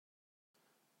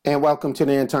And welcome to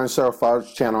the Intern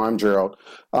Fathers channel. I'm Gerald.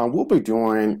 We'll be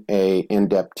doing a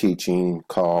in-depth teaching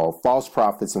called False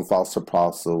Prophets and False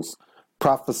Apostles,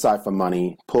 Prophesy for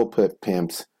Money, Pulpit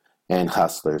Pimps, and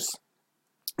Hustlers.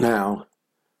 Now,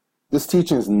 this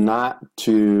teaching is not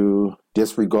to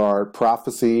disregard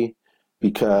prophecy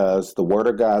because the Word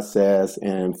of God says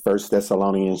in 1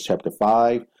 Thessalonians chapter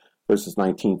 5, verses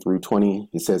 19 through 20,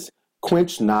 it says,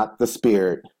 "Quench not the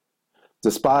spirit,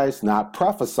 despise not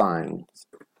prophesying."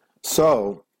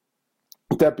 So,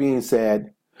 with that being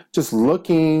said, just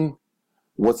looking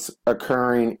what's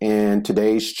occurring in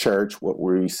today's church, what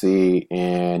we see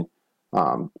in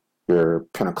your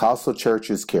Pentecostal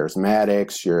churches,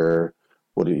 charismatics, your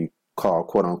what do you call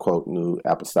quote unquote new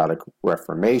apostolic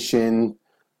reformation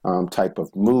type of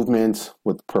movements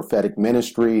with prophetic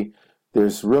ministry,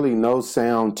 there's really no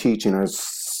sound teaching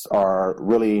or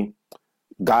really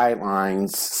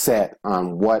guidelines set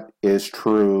on what is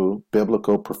true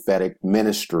biblical prophetic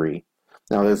ministry.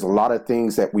 Now, there's a lot of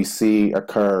things that we see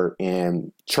occur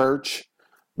in church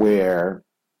where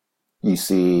you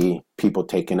see people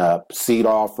taking up seed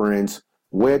offerings,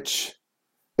 which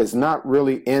is not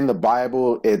really in the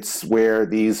Bible. It's where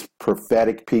these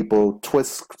prophetic people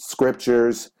twist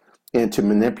scriptures into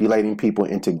manipulating people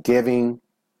into giving.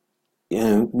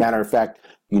 And matter of fact,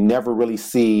 you never really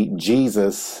see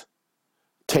Jesus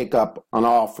take up an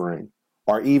offering,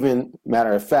 or even,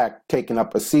 matter of fact, taking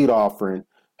up a seed offering.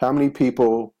 How many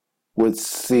people would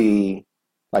see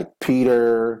like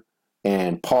Peter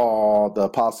and Paul, the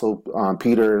apostle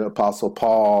Peter, the apostle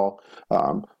Paul,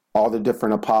 all the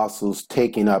different apostles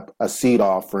taking up a seed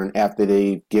offering after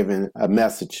they've given a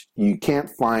message? You can't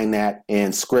find that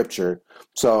in scripture.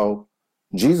 So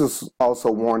Jesus also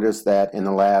warned us that in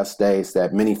the last days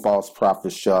that many false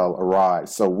prophets shall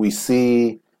arise. So we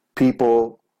see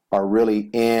people are really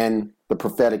in the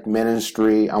prophetic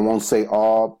ministry. I won't say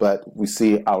all, but we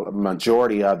see a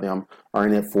majority of them are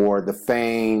in it for the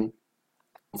fame,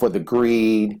 for the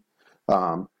greed,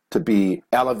 to be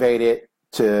elevated,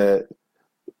 to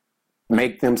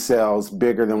make themselves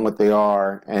bigger than what they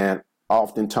are, and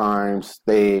oftentimes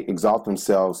they exalt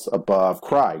themselves above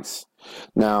Christ.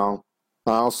 Now,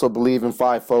 I also believe in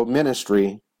fivefold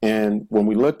ministry. And when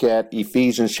we look at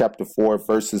Ephesians chapter 4,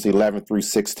 verses 11 through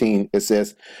 16, it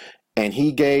says, "And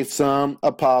he gave some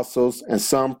apostles and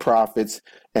some prophets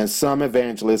and some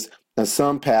evangelists and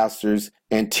some pastors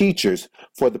and teachers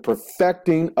for the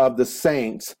perfecting of the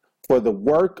saints, for the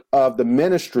work of the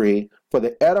ministry, for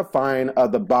the edifying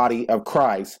of the body of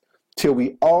Christ, till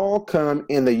we all come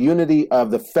in the unity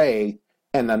of the faith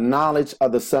and the knowledge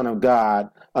of the Son of God,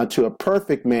 unto a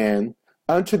perfect man,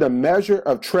 unto the measure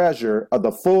of treasure of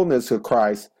the fullness of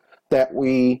Christ, that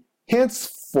we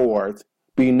henceforth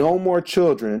be no more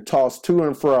children, tossed to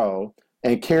and fro,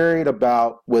 and carried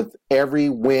about with every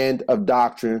wind of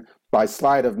doctrine by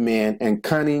sleight of men and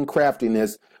cunning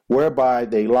craftiness, whereby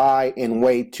they lie in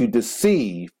wait to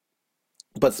deceive.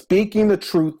 But speaking the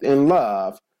truth in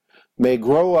love, may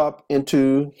grow up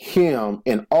into him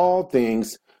in all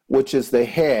things, which is the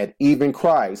head, even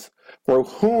Christ, for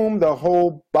whom the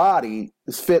whole body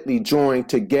is fitly joined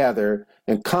together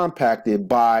and compacted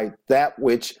by that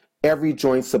which every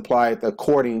joint supplieth,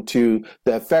 according to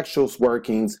the effectual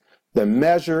workings, the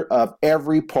measure of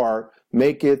every part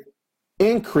maketh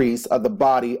increase of the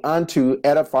body unto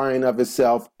edifying of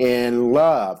itself in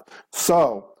love."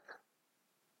 So,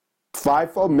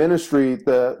 fivefold ministry,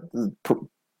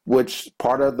 which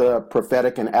part of the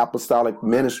prophetic and apostolic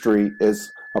ministry is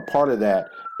a part of that,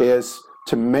 is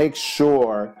to make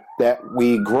sure that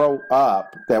we grow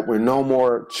up, that we're no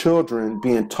more children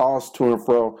being tossed to and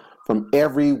fro from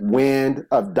every wind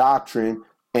of doctrine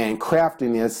and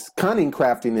craftiness, cunning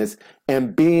craftiness,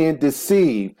 and being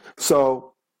deceived.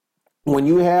 So when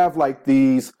you have like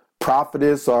these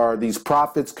prophetess or these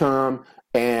prophets come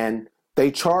and they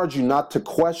charge you not to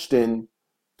question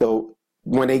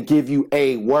when they give you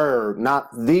a word, not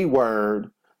the word,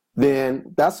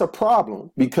 then that's a problem,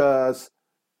 because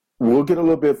we'll get a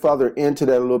little bit further into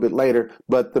that a little bit later.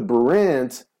 But the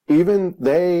Bereans, even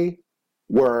they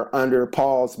were under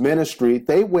Paul's ministry,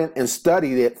 they went and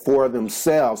studied it for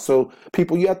themselves. So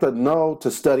people, you have to know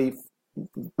to study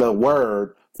the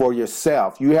word for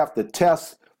yourself. You have to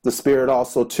test the spirit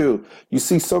also too. You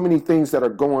see so many things that are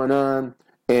going on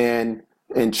in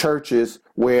churches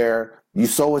where you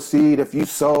sow a seed. If you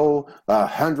sow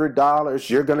 $100,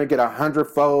 you're going to get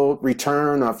 100-fold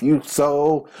return. Or if you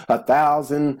sow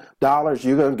 $1,000,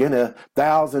 you're going to get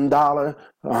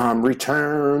 $1,000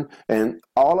 return. And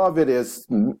all of it is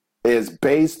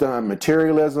based on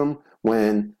materialism.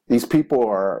 When these people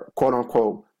are quote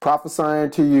unquote prophesying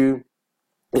to you,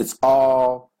 it's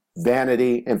all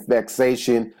vanity and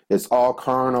vexation. It's all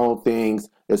carnal things.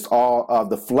 It's all of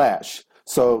the flesh.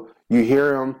 So you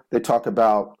hear them, they talk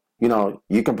about,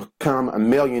 you can become a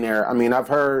millionaire. I mean, I've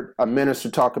heard a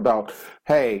minister talk about,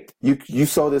 hey, you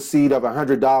sow the seed of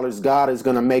 $100, God is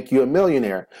going to make you a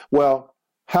millionaire. Well,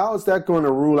 how is that going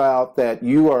to rule out that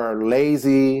you are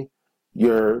lazy,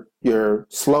 you're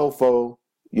slowful,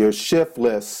 you're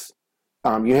shiftless,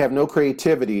 you have no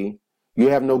creativity, you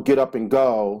have no get up and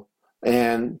go,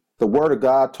 and the Word of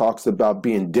God talks about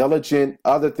being diligent,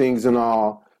 other things and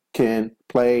all can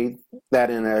play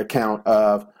that in an account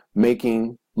of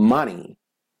making money.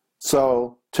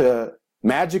 So to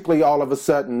magically all of a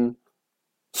sudden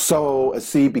sow a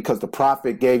seed because the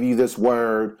prophet gave you this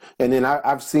word, and then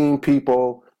I've seen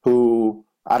people who,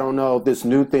 I don't know, this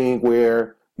new thing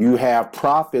where you have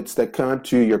prophets that come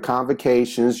to your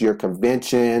convocations, your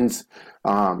conventions,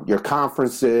 your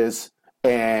conferences,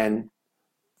 and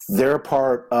their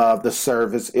part of the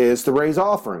service is to raise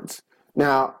offerings.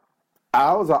 Now,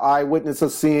 I was an eyewitness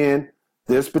of seeing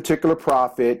this particular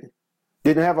prophet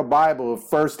didn't have a Bible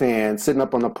firsthand, sitting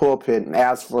up on the pulpit and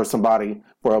asked for somebody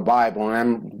for a Bible. And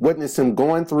I'm witnessing him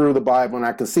going through the Bible, and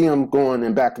I can see him going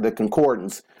in back of the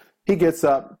concordance. He gets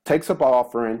up, takes up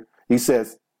offering. He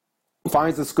says,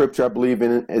 finds the scripture, I believe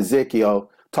in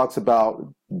Ezekiel, talks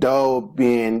about dough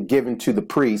being given to the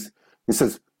priest. He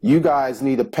says, you guys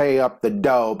need to pay up the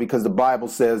dough because the Bible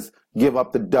says give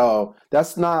up the dough.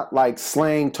 That's not like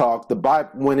slang talk. The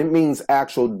Bible, when it means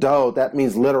actual dough, that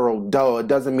means literal dough. It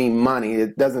doesn't mean money.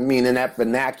 It doesn't mean in that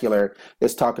vernacular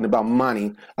it's talking about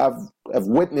money. I've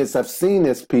seen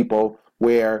this people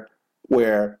where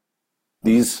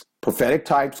these prophetic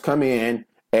types come in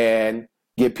and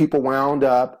get people wound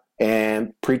up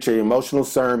and preach an emotional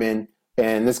sermon.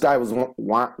 And this guy was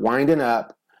winding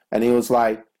up, and he was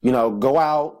like, go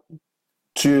out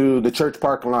to the church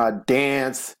parking lot,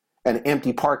 dance an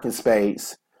empty parking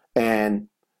space, and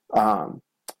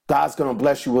God's going to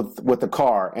bless you with a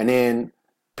car. And then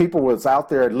people was out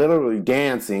there literally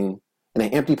dancing in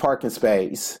an empty parking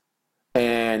space.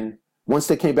 And once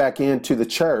they came back into the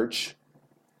church,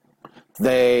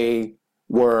 they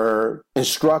were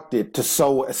instructed to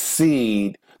sow a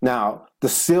seed. Now, to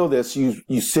seal this,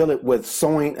 you seal it with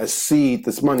sowing a seed,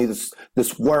 this money,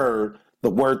 this word,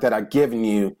 the word that I've given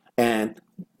you, and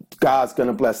God's going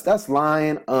to bless. That's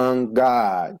lying on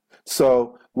God.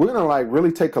 So we're going to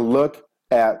really take a look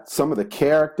at some of the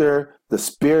character, the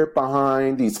spirit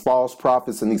behind these false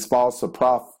prophets and these false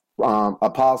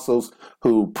apostles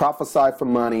who prophesy for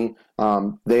money.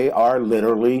 They are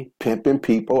literally pimping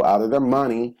people out of their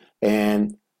money,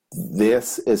 and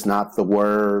this is not the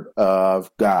word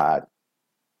of God.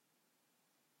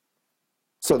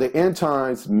 So the end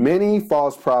times, many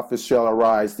false prophets shall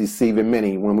arise, deceiving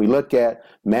many. When we look at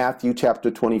Matthew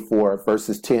chapter 24,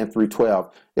 verses 10 through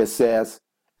 12, it says,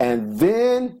 and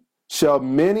then shall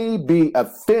many be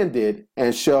offended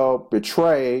and shall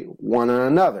betray one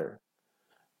another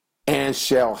and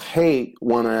shall hate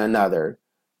one another.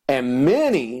 And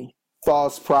many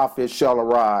false prophets shall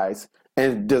arise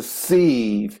and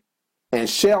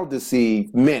shall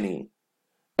deceive many.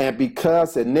 And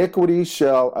because iniquity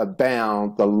shall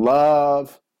abound, the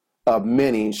love of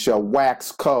many shall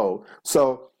wax cold.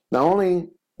 So not only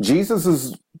Jesus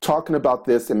is talking about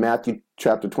this in Matthew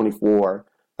chapter 24,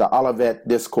 the Olivet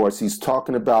Discourse, he's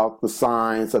talking about the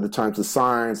signs of the times, the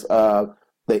signs of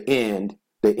the end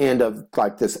of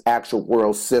like this actual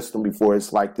world system before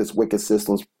it's like this wicked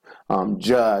system's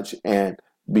judge and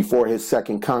before his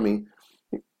second coming.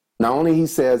 Not only he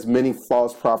says many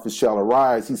false prophets shall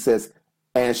arise, he says,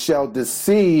 and shall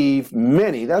deceive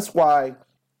many. That's why,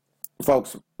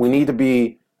 folks, we need to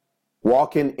be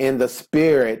walking in the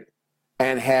Spirit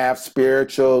and have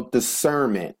spiritual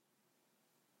discernment.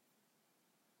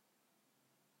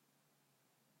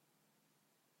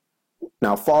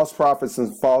 Now, false prophets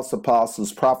and false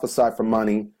apostles prophesy for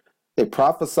money. They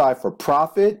prophesy for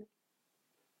profit.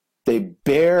 They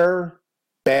bear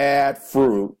bad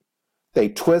fruit. They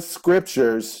twist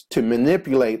scriptures to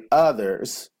manipulate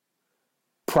others.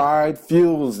 Pride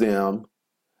fuels them.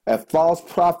 A false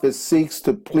prophet seeks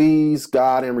to please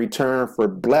God in return for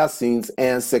blessings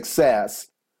and success.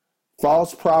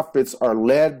 False prophets are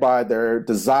led by their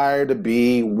desire to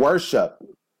be worshiped.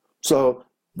 So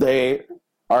they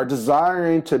are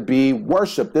desiring to be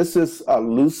worshiped. This is a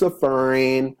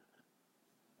Luciferian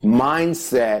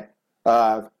mindset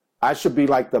of I should be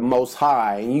like the Most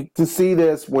High. And you can see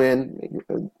this when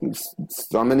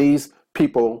some of these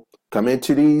people come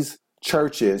into these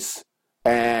churches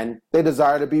and they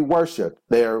desire to be worshiped.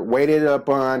 They're waited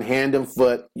upon hand and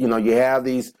foot. You have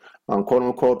these quote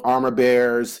unquote armor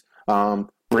bearers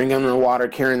bringing the water,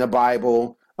 carrying the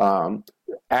Bible,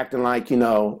 acting like,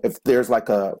 if there's like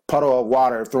a puddle of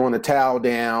water, throwing a towel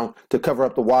down to cover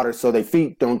up the water so their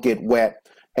feet don't get wet.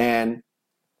 And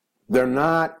they're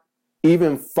not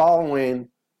even following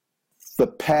the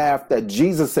path that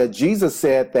Jesus said. Jesus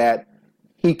said that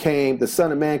he came, the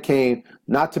Son of Man came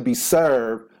not to be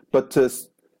served, but to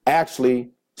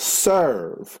actually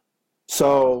serve.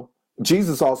 So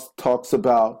Jesus also talks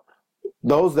about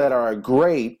those that are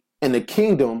great in the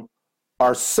kingdom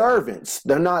are servants.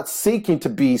 They're not seeking to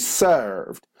be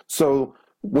served. So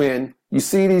when you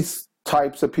see these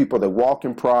types of people that walk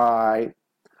in pride,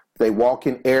 they walk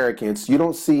in arrogance, you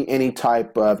don't see any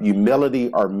type of humility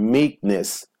or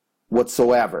meekness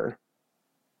whatsoever.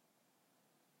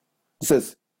 It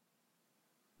says,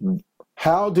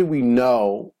 how do we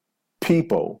know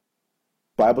people?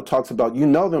 The Bible talks about, you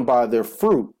know them by their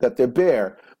fruit that they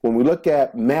bear. When we look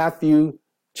at Matthew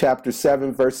chapter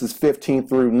 7, verses 15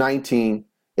 through 19,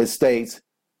 it states,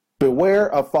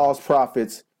 beware of false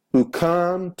prophets who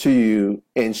come to you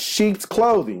in sheep's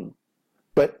clothing,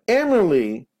 but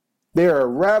inwardly they are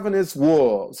ravenous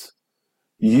wolves.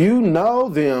 You know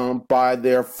them by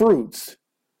their fruits.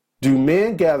 Do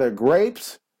men gather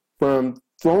grapes from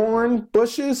thorn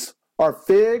bushes or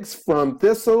figs from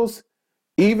thistles?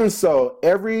 Even so,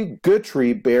 every good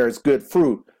tree bears good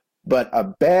fruit, but a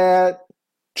bad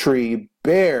tree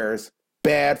bears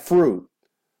bad fruit.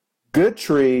 Good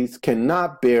trees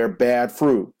cannot bear bad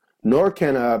fruit, nor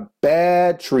can a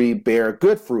bad tree bear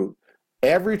good fruit.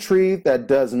 Every tree that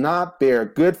does not bear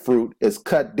good fruit is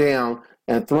cut down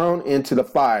and thrown into the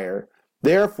fire.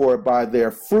 Therefore, by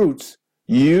their fruits,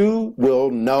 you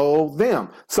will know them.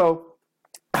 So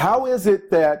how is it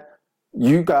that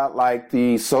you got like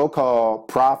the so-called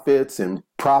prophets and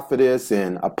prophetess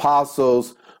and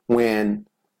apostles when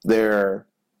they're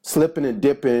slipping and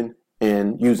dipping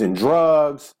and using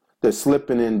drugs? They're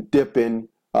slipping and dipping.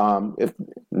 If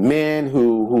men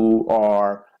who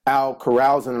are out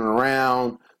carousing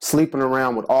around, sleeping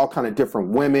around with all kind of different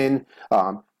women,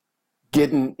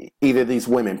 getting either these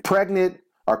women pregnant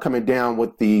or coming down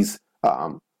with these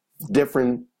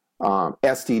different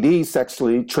STDs,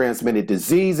 sexually transmitted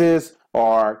diseases,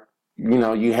 or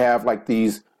you have like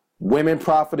these women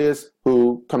prophetess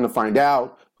who, come to find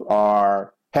out,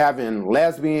 are having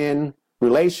lesbian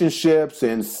relationships,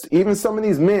 and even some of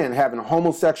these men having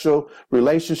homosexual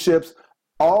relationships.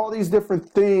 All these different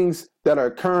things that are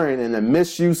occurring, in the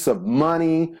misuse of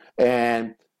money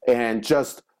and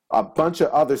just a bunch of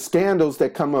other scandals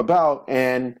that come about,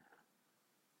 and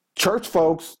church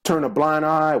folks turn a blind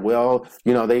eye. Well,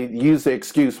 they use the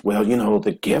excuse, well,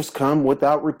 the gifts come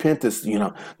without repentance.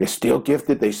 They're still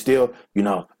gifted. They still,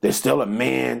 they're still a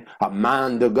man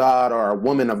of God or a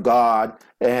woman of God.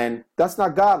 And that's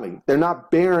not godly. They're not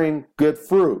bearing good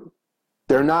fruit.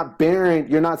 You're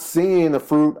not seeing the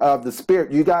fruit of the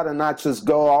Spirit. You got to not just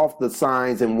go off the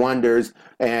signs and wonders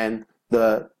and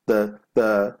the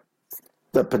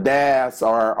padass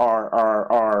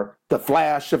or the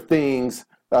flash of things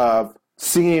of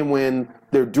seeing when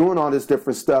they're doing all this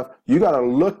different stuff. You got to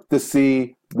look to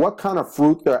see what kind of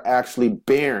fruit they're actually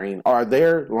bearing. Are they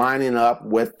lining up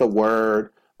with the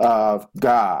Word of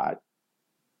God?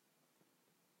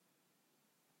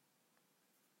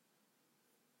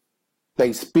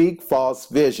 They speak false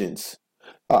visions.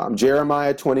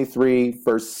 Jeremiah 23,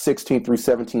 verse 16 through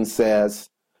 17 says,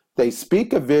 they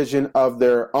speak a vision of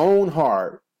their own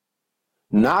heart,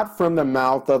 not from the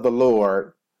mouth of the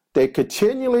Lord. They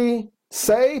continually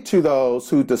say to those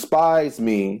who despise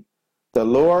me, the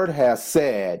Lord has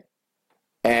said,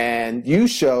 and you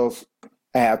shall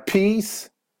have peace.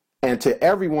 And to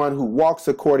everyone who walks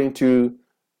according to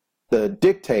the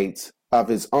dictates of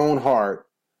his own heart,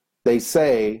 they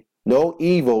say, no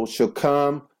evil shall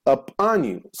come upon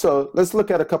you. So let's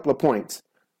look at a couple of points.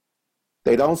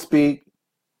 They don't speak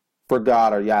for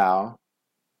God or Yah.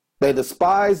 They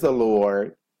despise the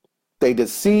Lord. They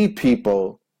deceive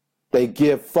people. They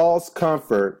give false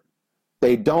comfort.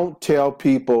 They don't tell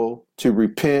people to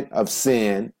repent of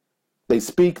sin. They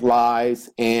speak lies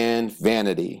and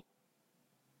vanity.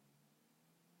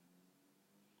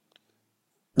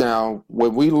 Now,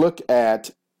 when we look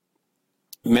at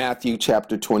Matthew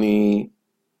chapter 20,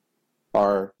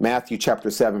 or Matthew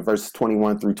chapter 7, verses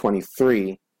 21 through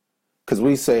 23, because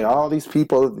we say all these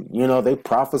people, they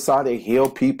prophesy, they heal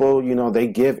people, they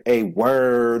give a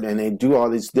word and they do all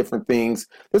these different things.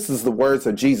 This is the words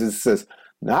of Jesus. It says,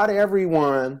 not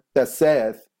everyone that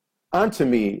saith unto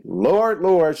me, Lord,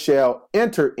 Lord, shall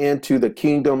enter into the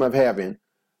kingdom of heaven,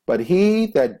 but he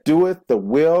that doeth the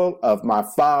will of my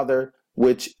Father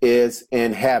which is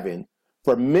in heaven.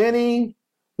 For many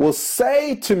will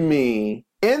say to me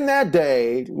in that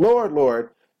day, Lord, Lord,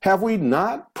 have we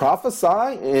not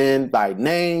prophesied in thy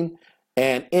name,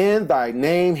 and in thy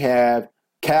name have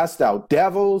cast out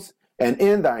devils, and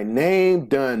in thy name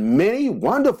done many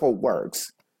wonderful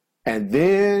works? And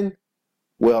then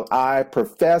will I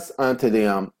profess unto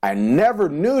them, I never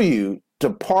knew you.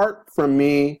 Depart from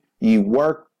me, ye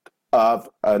work of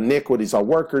iniquities, or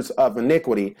workers of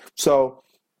iniquity. So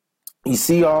you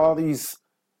see all these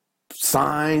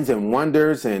signs and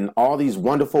wonders and all these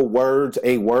wonderful words,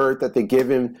 a word that they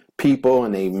give in people,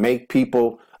 and they make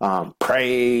people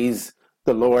praise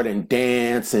the Lord and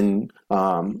dance and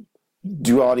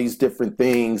do all these different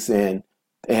things, and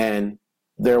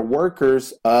they're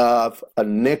workers of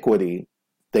iniquity.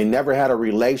 They never had a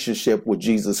relationship with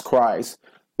Jesus Christ.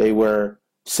 They were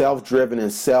self-driven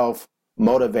and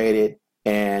self-motivated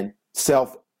and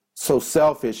so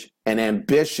selfish and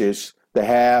ambitious to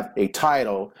have a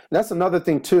title. And that's another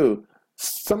thing too.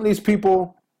 Some of these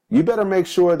people, you better make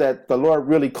sure that the Lord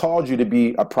really called you to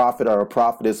be a prophet or a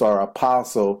prophetess or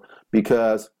apostle,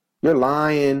 because you're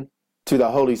lying to the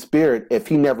Holy Spirit if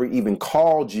he never even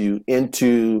called you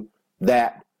into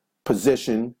that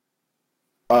position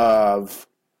of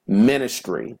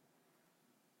ministry.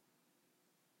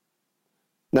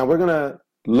 Now we're going to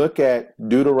look at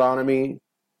Deuteronomy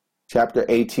chapter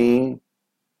 18,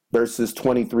 verses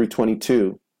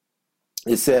 23-22.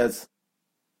 It says,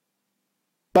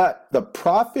 but the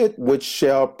prophet which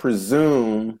shall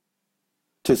presume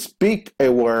to speak a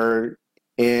word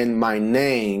in my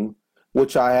name,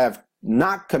 which I have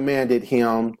not commanded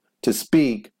him to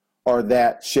speak, or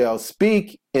that shall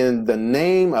speak in the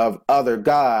name of other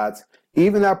gods,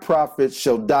 even that prophet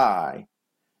shall die.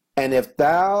 And if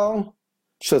thou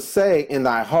shalt say in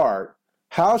thy heart,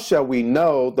 how shall we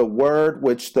know the word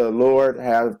which the Lord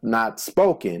hath not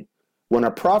spoken? When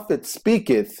a prophet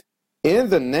speaketh in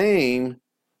the name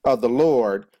of the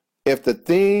Lord, if the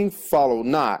thing follow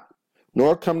not,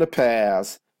 nor come to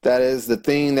pass, that is the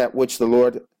thing that which the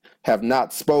Lord have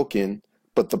not spoken,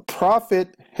 but the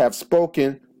prophet have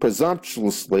spoken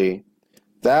presumptuously,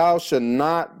 thou shalt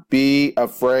not be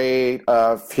afraid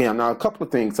of him. Now, a couple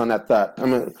of things on that thought.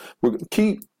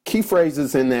 Key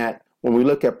phrases in that when we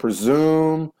look at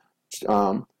presume,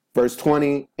 verse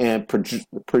 20, and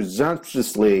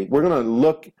presumptuously, we're going to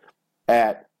look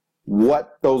at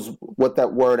what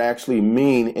that word actually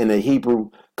mean in the Hebrew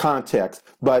context.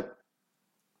 But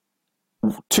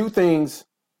two things,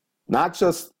 not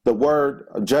just the word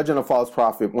judging a false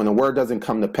prophet when the word doesn't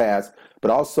come to pass,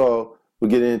 but also we'll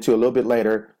get into a little bit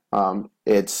later.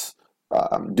 It's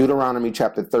Deuteronomy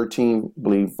chapter 13, I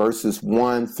believe, verses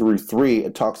 1-3.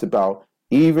 It talks about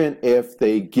even if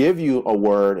they give you a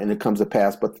word and it comes to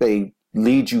pass, but they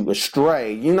lead you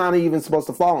astray, you're not even supposed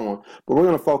to follow them. But we're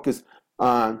going to focus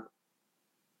on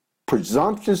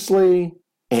presumptuously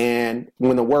and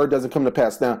when the word doesn't come to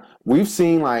pass. Now, we've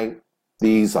seen like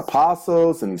these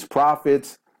apostles and these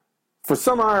prophets, for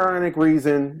some ironic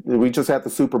reason, we just had the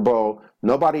Super Bowl.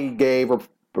 Nobody gave a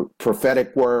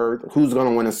prophetic word who's going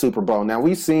to win a Super Bowl. Now,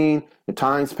 we've seen in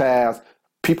times past,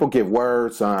 people give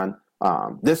words on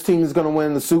this team is going to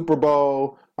win the Super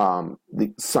Bowl,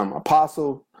 some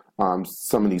apostle,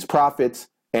 some of these prophets,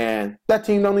 and that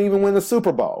team don't even win the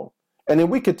Super Bowl. And then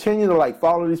we continue to like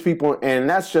follow these people, and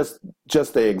that's just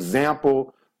an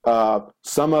example of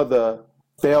some of the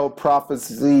failed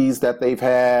prophecies that they've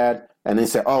had. And they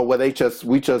say, oh, well,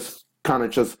 we just kind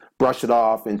of just brush it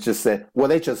off and just say, well,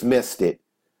 they just missed it.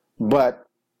 But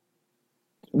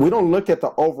we don't look at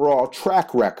the overall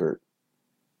track record.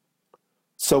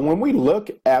 So when we look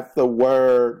at the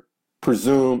word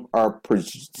presume or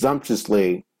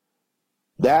presumptuously,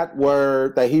 that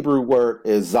word, the Hebrew word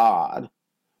is zod,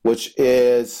 which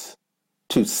is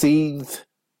to seethe,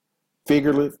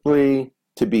 figuratively,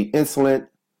 to be insolent,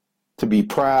 to be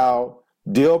proud,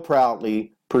 deal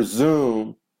proudly,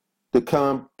 presume, to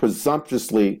come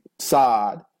presumptuously,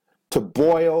 sod, to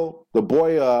boil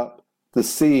up, to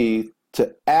seethe,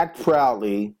 to act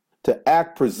proudly, to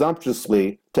act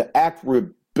presumptuously, to act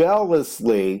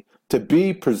rebelliously, to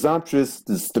be presumptuous,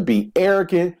 to be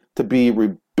arrogant, to be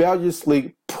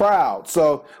rebelliously proud.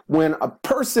 So when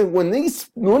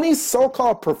these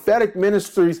so-called prophetic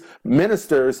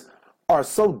ministers are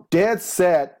so dead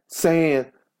set saying,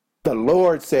 the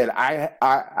Lord said, I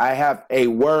have a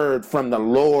word from the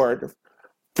Lord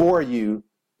for you,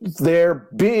 they're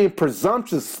being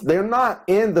presumptuous. They're not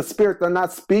in the Spirit. They're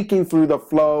not speaking through the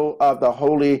flow of the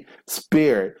Holy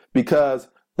Spirit, because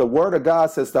the Word of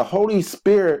God says the Holy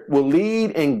Spirit will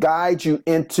lead and guide you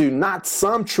into not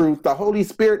some truth. The Holy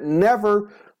Spirit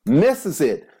never misses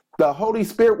it. The Holy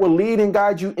Spirit will lead and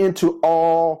guide you into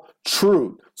all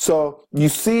truth. So you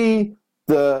see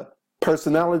the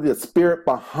personality, the spirit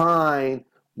behind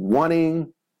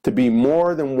wanting to be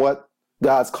more than what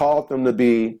God's called them to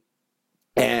be,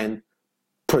 and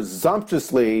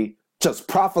presumptuously just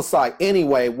prophesy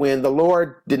anyway when the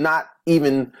Lord did not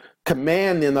even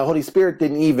command them, the Holy Spirit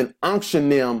didn't even unction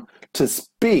them to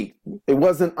speak. It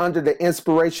wasn't under the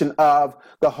inspiration of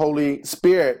the Holy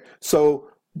Spirit. So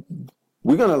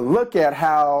we're going to look at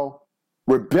how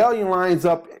rebellion lines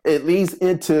up at least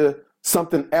into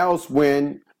something else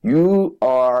when you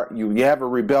have a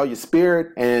rebellious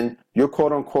spirit and you're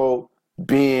quote unquote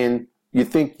you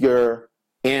think you're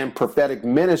in prophetic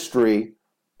ministry.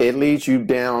 It leads you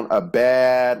down a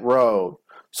bad road.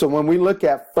 So when we look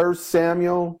at 1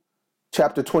 Samuel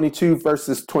chapter 22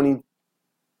 verses 22,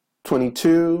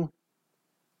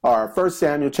 or 1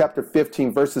 Samuel chapter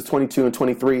 15 verses 22 and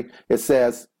 23, it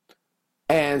says,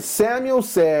 "And Samuel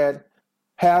said,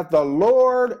 hath the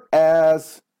Lord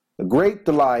as great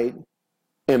delight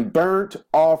in burnt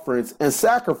offerings and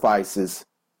sacrifices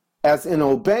as in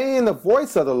obeying the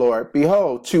voice of the Lord?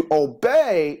 Behold, to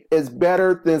obey is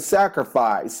better than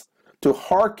sacrifice, to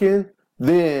hearken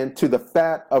then to the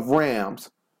fat of rams.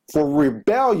 For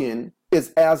rebellion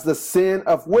is as the sin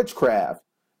of witchcraft,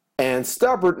 and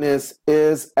stubbornness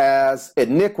is as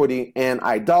iniquity and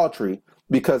idolatry.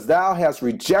 Because thou hast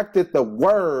rejected the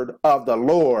word of the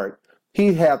Lord,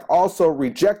 he hath also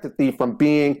rejected thee from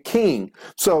being king."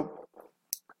 So,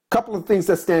 a couple of things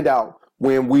that stand out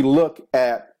when we look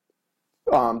at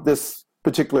this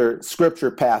particular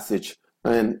scripture passage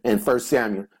in 1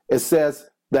 Samuel. It says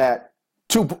that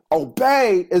to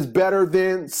obey is better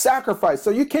than sacrifice.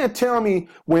 So you can't tell me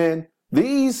when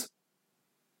these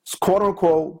quote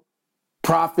unquote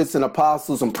prophets and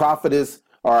apostles and prophetess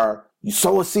are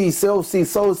sow a seed, sow a seed,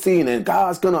 sow a seed, and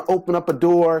God's going to open up a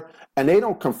door and they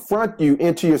don't confront you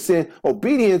into your sin.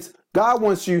 Obedience, God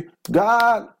wants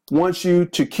you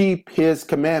to keep his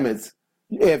commandments.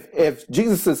 If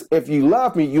Jesus says, if you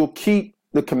love me, you'll keep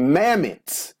the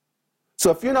commandments.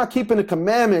 So if you're not keeping the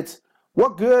commandments,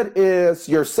 what good is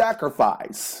your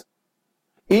sacrifice?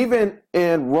 Even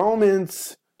in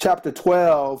Romans chapter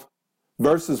 12,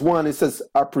 verses 1, it says,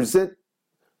 "I present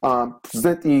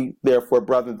thee, therefore,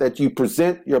 brethren, that you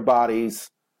present your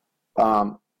bodies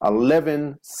a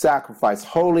living sacrifice,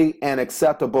 holy and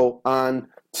acceptable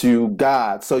unto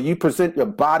God." So you present your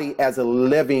body as a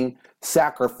living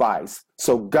sacrifice.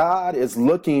 So God is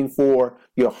looking for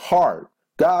your heart.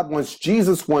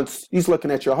 He's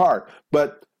looking at your heart.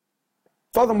 But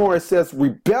furthermore, it says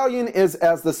rebellion is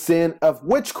as the sin of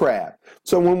witchcraft.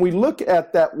 So when we look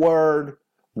at that word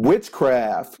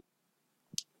witchcraft,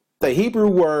 the Hebrew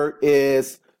word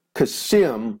is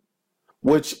kashim,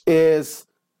 which is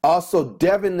also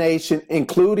divination,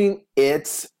 including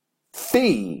its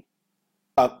fee,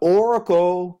 an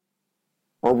oracle,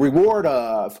 or reward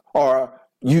of, or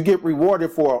you get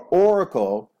rewarded for an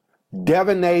oracle,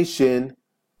 divination,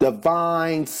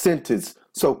 divine sentence.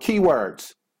 So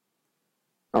keywords.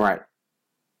 All right.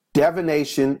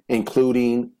 Divination,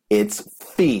 including its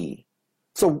fee.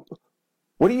 So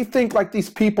what do you think like these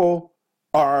people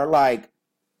are like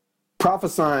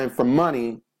prophesying for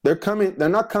money? They're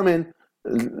not coming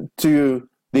to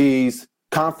these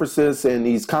conferences and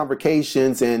these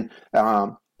convocations and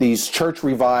these church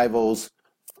revivals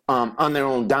on their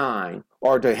own dime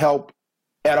or to help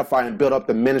edify and build up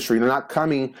the ministry. They're not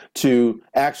coming to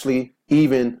actually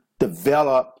even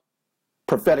develop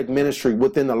prophetic ministry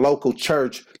within the local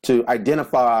church to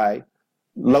identify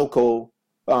local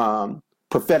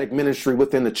prophetic ministry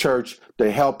within the church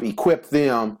to help equip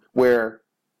them where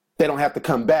they don't have to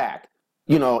come back.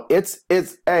 You know, it's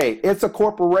a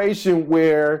corporation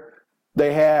where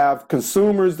they have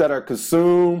consumers that are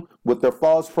consumed with their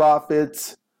false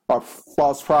prophets or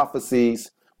false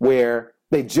prophecies, where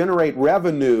they generate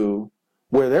revenue,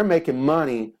 where they're making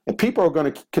money, and people are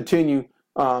going to continue.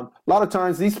 A lot of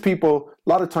times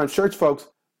church folks,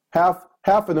 half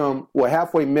of them will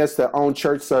halfway miss their own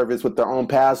church service with their own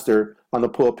pastor on the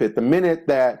pulpit. The minute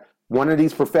that one of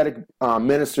these prophetic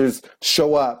ministers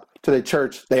show up to the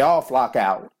church, they all flock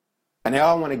out and they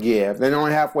all want to give. They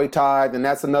don't halfway tithe, and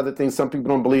that's another thing. Some people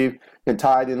don't believe in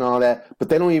tithe and all that, but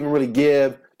they don't even really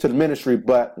give to the ministry.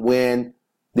 But when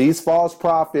these false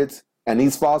prophets and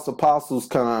these false apostles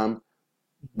come,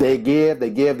 they give,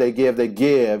 and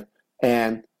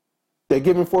they're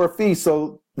giving for a fee.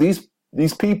 So these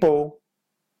people,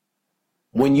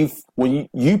 when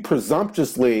you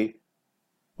presumptuously,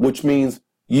 which means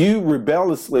you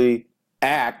rebelliously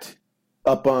act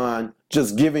upon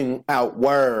just giving out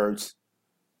words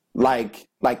like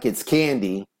it's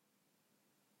candy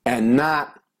and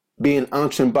not being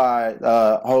unctioned by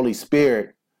Holy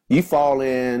Spirit, you fall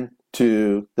in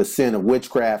to the sin of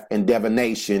witchcraft and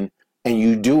divination, and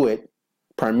you do it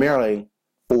primarily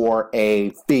for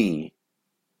a fee.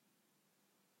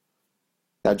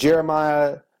 Now,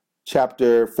 Jeremiah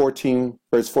chapter 14,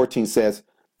 verse 14 says,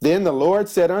 Then the Lord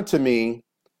said unto me,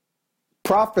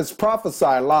 Prophets prophesy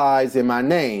lies in my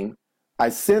name. I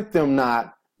sent them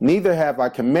not, neither have I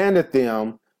commanded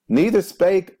them, neither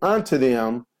spake unto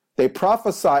them. They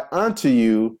prophesy unto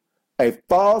you a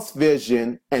false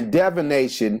vision and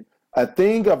divination, a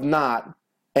thing of naught,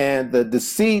 and the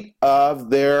deceit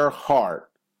of their heart.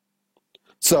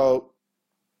 So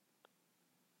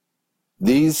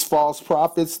these false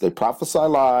prophets, they prophesy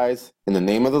lies in the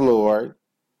name of the Lord,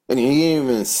 and he didn't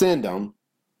even send them.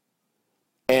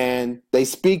 And they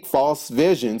speak false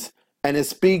visions, and it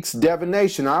speaks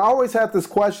divination. I always have this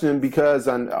question because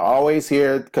I always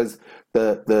hear, because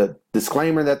the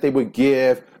disclaimer that they would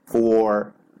give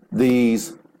for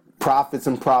these prophets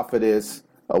and prophetess,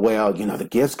 well, the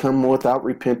gifts come without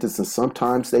repentance, and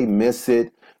sometimes they miss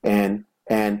it, and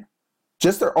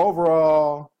just their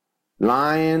overall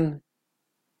lying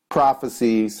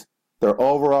prophecies, their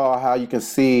overall how you can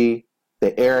see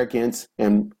the arrogance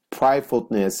and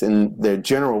pridefulness and their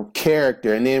general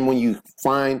character. And then when you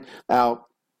find out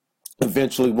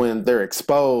eventually when they're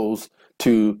exposed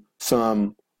to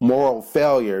some moral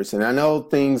failures, and I know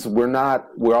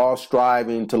we're all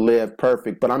striving to live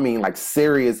perfect, but I mean like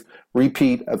serious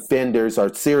repeat offenders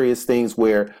or serious things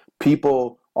where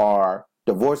people are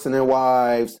divorcing their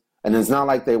wives, and it's not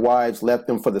like their wives left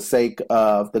them for the sake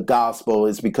of the gospel.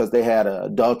 It's because they had an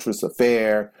adulterous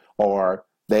affair, or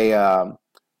they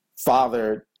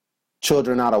fathered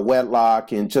children out of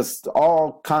wedlock, and just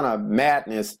all kind of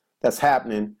madness that's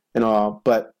happening and all.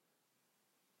 But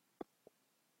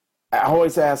I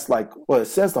always ask, it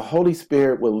says the Holy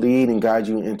Spirit will lead and guide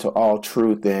you into all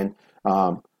truth. And,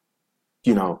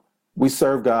 we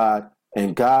serve God,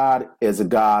 and God is a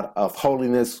God of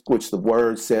holiness, which the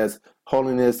word says,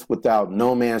 holiness without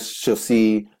no man shall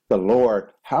see the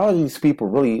Lord. How are these people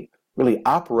really, really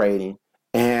operating?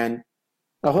 And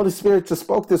the Holy Spirit just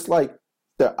spoke this like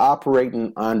they're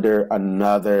operating under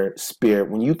another spirit.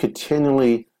 When you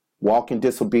continually walk in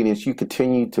disobedience, you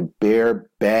continue to bear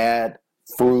bad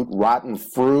fruit, rotten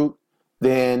fruit,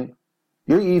 then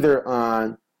you're either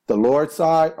on the Lord's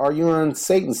side or you're on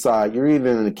Satan's side. You're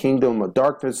either in the kingdom of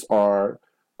darkness or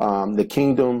the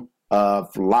kingdom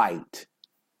of light.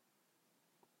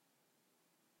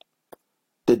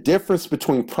 The difference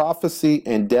between prophecy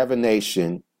and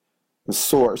divination, the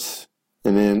source,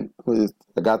 and then I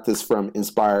got this from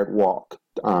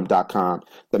inspiredwalk.com.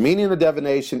 The meaning of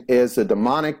divination is a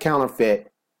demonic counterfeit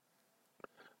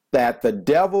that the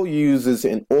devil uses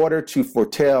in order to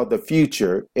foretell the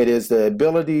future. It is the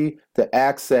ability to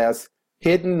access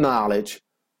hidden knowledge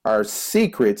or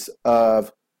secrets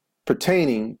of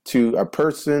pertaining to a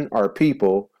person or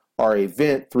people or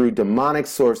event through demonic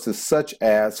sources such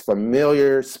as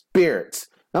familiar spirits.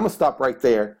 I'm going to stop right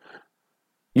there.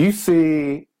 You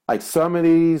see, like some of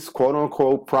these quote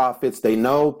unquote prophets, they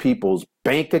know people's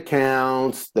bank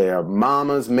accounts, their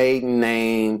mama's maiden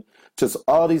name, just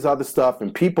all these other stuff,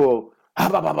 and people,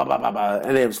 and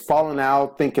it was falling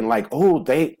out thinking like, oh,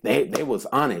 they was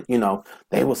on it,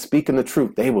 they was speaking the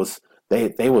truth, they was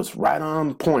right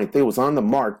on point, they was on the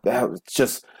mark. That was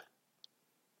just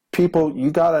people.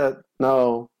 You gotta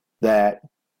know that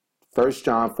 1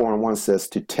 John 4:1 says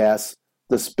to test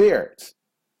the spirits.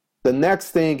 The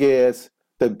next thing is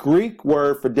the Greek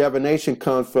word for divination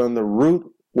comes from the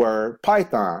root word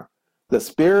python. The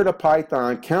spirit of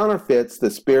python counterfeits the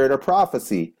spirit of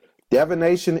prophecy.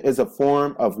 Divination is a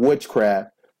form of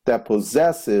witchcraft that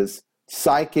possesses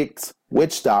psychics,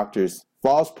 witch doctors,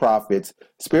 false prophets,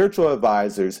 spiritual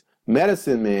advisors,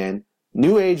 medicine men,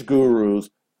 new age gurus,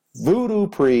 voodoo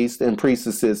priests and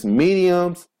priestesses,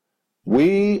 mediums.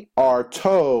 We are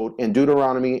told in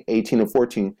Deuteronomy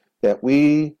 18:14 that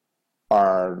we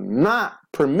are not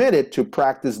permitted to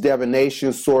practice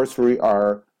divination, sorcery,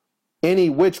 or any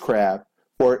witchcraft,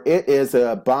 for it is an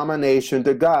abomination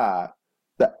to God.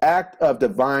 The act of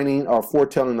divining or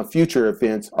foretelling of future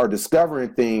events or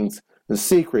discovering things in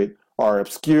secret or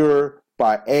obscure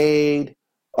by aid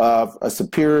of a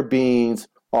superior beings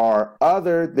or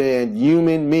other than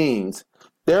human means.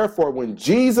 Therefore, when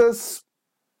Jesus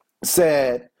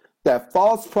said that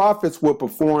false prophets would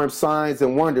perform signs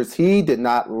and wonders, he did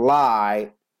not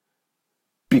lie,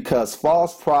 because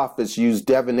false prophets use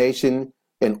divination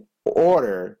in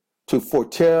order to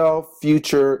foretell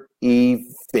future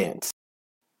events.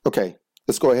 Okay,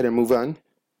 let's go ahead and move on.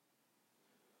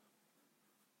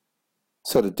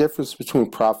 So the difference between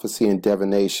prophecy and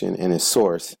divination and its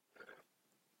source.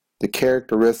 the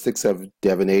characteristics of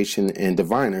divination and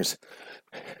diviners.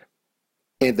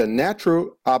 In the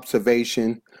natural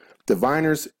observation,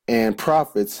 diviners and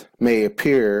prophets may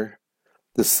appear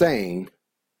the same,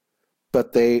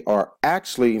 but they are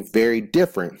actually very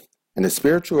different, and the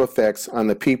spiritual effects on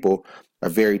the people are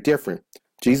very different.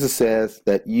 Jesus says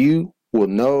that you will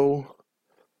know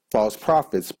false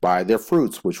prophets by their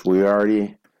fruits, which we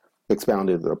already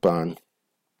expounded upon.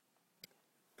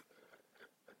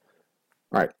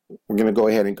 All right, we're going to go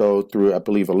ahead and go through, I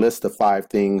believe, a list of 5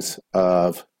 things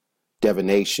of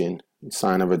divination,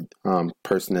 sign of a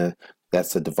person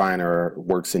that's a diviner or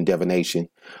works in divination.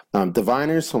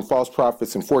 Diviners, some false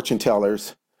prophets and fortune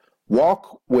tellers,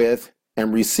 walk with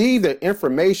and receive their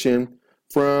information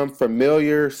from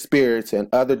familiar spirits and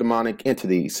other demonic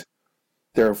entities.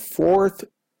 Their foretelling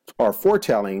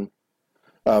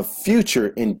of future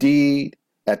indeed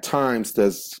at times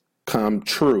does come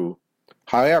true.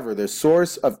 However, the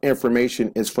source of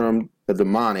information is from the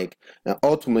demonic, and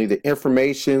ultimately the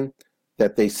information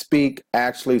that they speak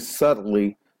actually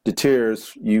subtly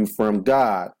deters you from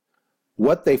God.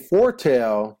 What they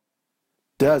foretell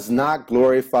does not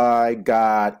glorify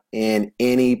God in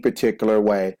any particular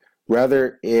way.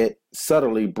 Rather, it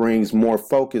subtly brings more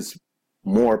focus,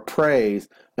 more praise,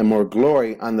 and more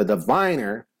glory on the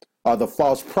diviner or the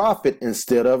false prophet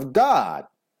instead of God.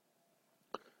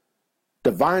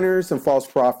 Diviners and false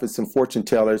prophets and fortune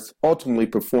tellers ultimately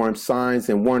perform signs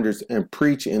and wonders and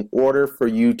preach in order for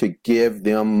you to give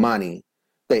them money.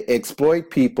 They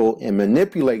exploit people and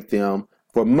manipulate them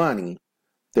for money.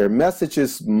 Their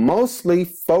messages mostly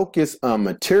focus on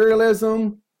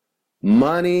materialism,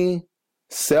 money,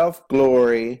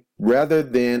 self-glory, rather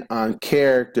than on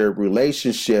character,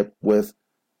 relationship with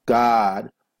God,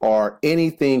 or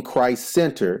anything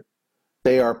Christ-centered.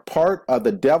 They are part of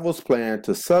the devil's plan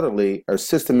to subtly or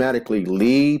systematically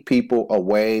lead people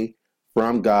away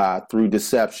from God through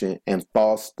deception and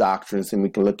false doctrines. And we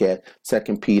can look at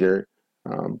 2 Peter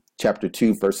chapter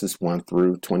 2, verses 1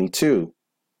 through 22.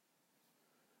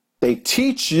 They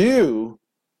teach you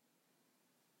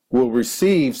will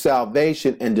receive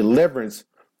salvation and deliverance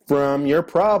from your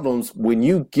problems when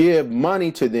you give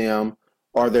money to them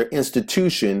or their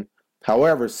institution.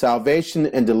 However, salvation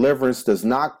and deliverance does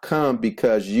not come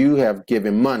because you have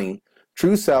given money.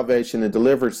 True salvation and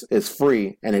deliverance is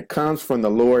free, and it comes from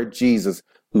the Lord Jesus,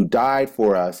 who died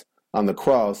for us on the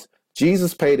cross.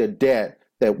 Jesus paid a debt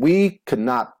that we could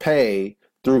not pay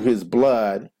through his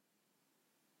blood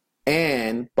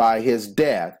and by his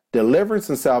death. Deliverance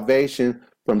and salvation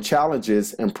from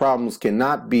challenges and problems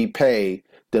cannot be paid.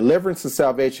 Deliverance and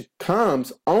salvation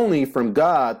comes only from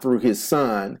God through his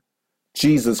Son,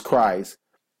 Jesus Christ.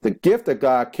 The gift of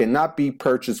God cannot be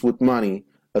purchased with money.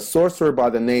 A sorcerer by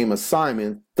the name of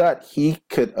Simon thought he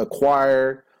could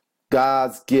acquire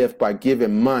God's gift by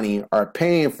giving money or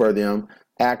paying for them.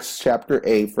 Acts chapter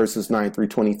 8, verses 9 through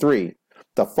 23.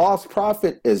 The false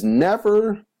prophet is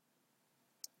never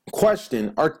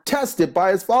questioned or tested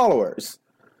by his followers.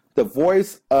 The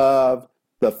voice of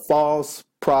the false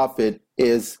prophet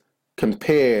is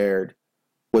compared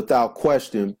without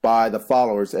question by the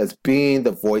followers as being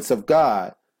the voice of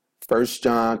God. 1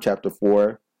 John chapter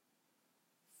 4,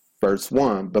 verse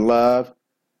 1. Beloved,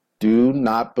 do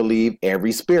not believe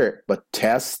every spirit, but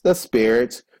test the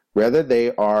spirits whether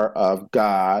they are of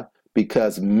God,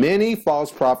 because many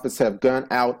false prophets have gone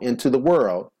out into the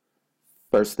world.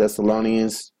 1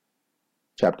 Thessalonians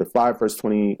chapter 5, verse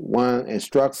 21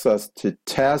 instructs us to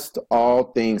test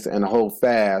all things and hold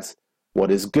fast what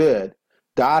is good.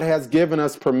 God has given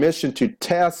us permission to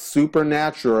test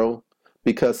supernatural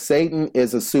because Satan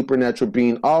is a supernatural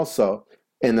being also.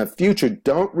 In the future,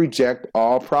 don't reject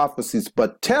all prophecies,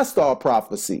 but test all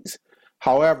prophecies.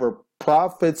 However,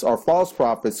 prophets or false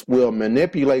prophets will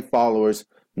manipulate followers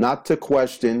not to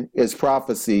question his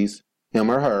prophecies,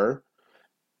 him or her,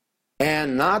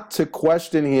 and not to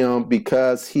question him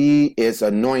because he is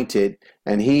anointed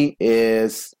and he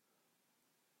is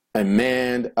a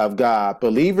man of God.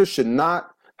 Believers should not,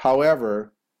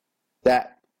 however,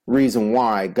 that reason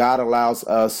why God allows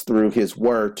us through his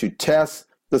word to test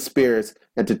the spirits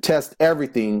and to test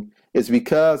everything is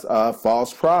because of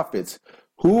false prophets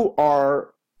who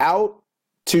are out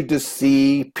to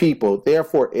deceive people.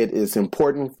 Therefore, it is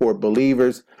important for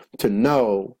believers to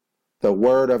know the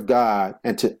word of God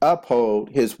and to uphold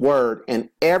his word in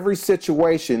every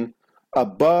situation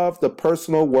above the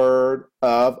personal word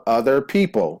of other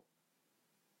people.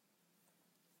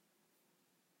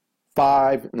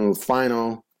 5, and the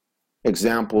final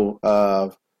example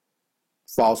of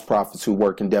false prophets who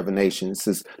work in divination. It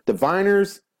says,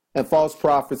 diviners and false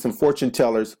prophets and fortune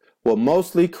tellers will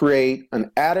mostly create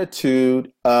an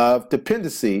attitude of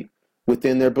dependency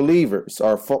within their believers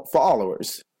or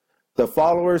followers. The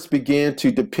followers begin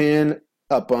to depend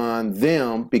upon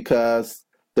them because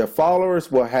their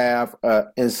followers will have a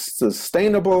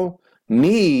sustainable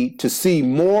need to see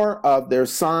more of their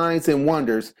signs and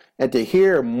wonders and to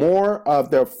hear more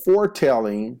of their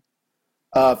foretelling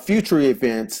of future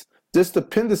events. This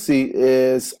dependency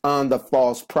is on the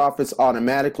false prophets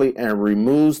automatically and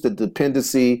removes the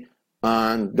dependency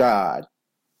on God.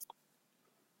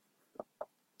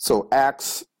 So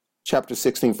Acts chapter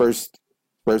 16,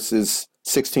 verses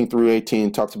 16 through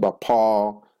 18 talks about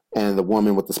Paul and the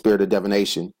woman with the spirit of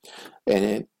divination.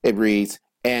 And it reads,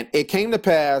 "And it came to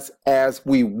pass as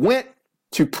we went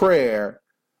to prayer,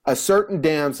 a certain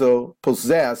damsel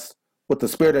possessed with the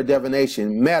spirit of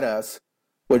divination met us,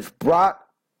 which brought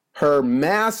her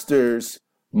masters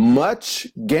much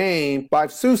gain by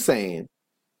soothsaying.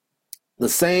 The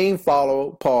same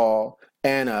followed Paul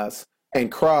and us and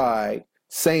cried,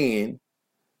 saying,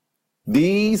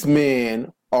 These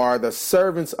men are the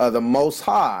servants of the Most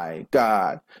High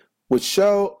God, which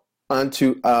show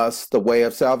unto us the way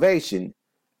of salvation.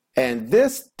 And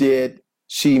this did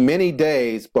she many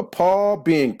days, but Paul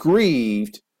being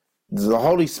grieved," the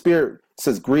Holy Spirit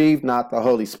says grieved, not the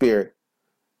Holy Spirit.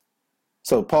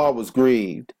 So Paul was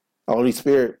grieved. The Holy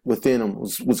Spirit within him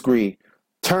was grieved.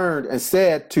 "Turned and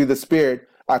said to the Spirit,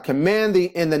 I command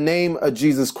thee in the name of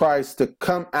Jesus Christ to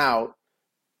come out.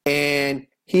 And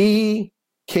he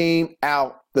came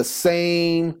out the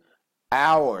same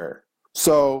hour."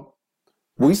 So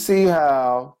we see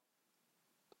how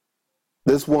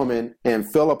this woman in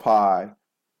Philippi,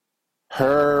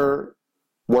 her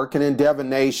working in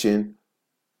divination,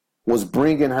 was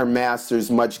bringing her masters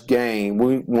much gain.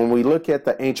 When we look at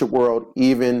the ancient world,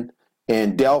 even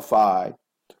in Delphi,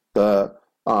 the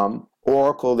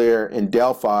oracle there in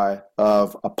Delphi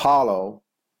of Apollo,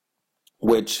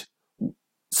 which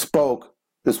spoke,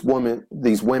 these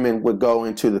women would go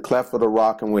into the cleft of the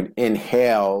rock and would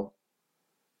inhale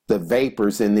the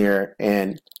vapors in there,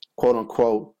 and quote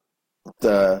unquote,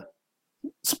 the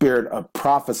spirit of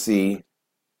prophecy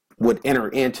would enter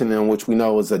into them, which we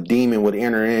know is a demon would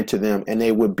enter into them, and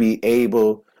they would be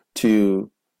able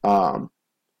to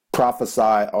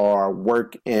prophesy or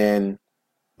work in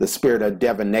the spirit of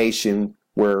divination,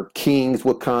 where kings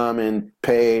would come and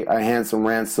pay a handsome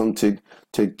ransom to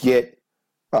get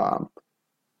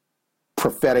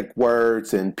prophetic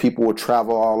words, and people would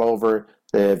travel all over.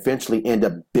 They eventually end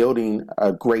up building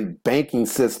a great banking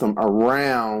system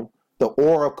around the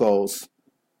oracles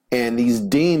and these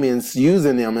demons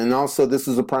using them. And also, this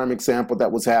is a prime example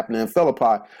that was happening in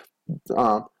Philippi.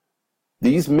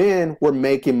 These men were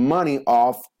making money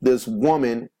off this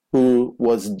woman who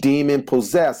was demon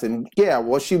possessed. And yeah,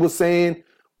 what she was saying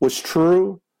was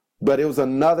true, but it was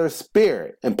another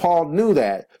spirit. And Paul knew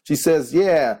that. She says,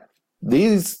 yeah,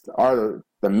 these are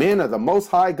the men of the Most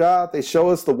High God. They show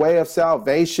us the way of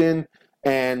salvation.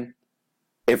 And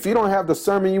if you don't have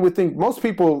discernment, you would think most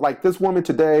people, like this woman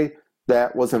today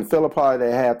that was in Philippi,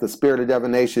 they had the spirit of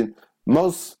divination.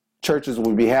 Most churches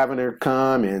would be having her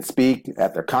come and speak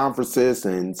at their conferences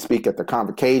and speak at the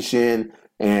convocation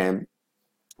and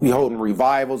be holding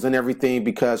revivals and everything,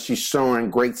 because she's showing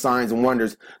great signs and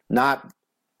wonders, not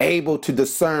able to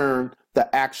discern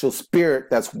the actual spirit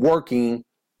that's working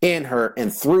in her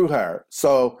and through her.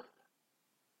 So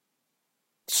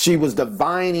she was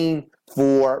divining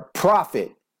for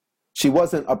profit. She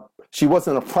wasn't a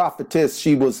prophetess.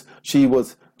 She was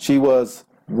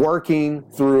working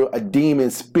through a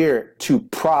demon spirit to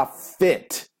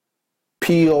profit.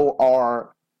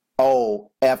 P-O-R-O-F-I-T.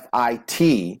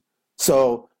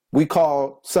 So we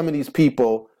call some of these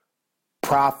people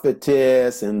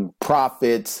prophetess and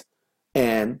prophets,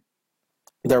 and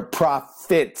they're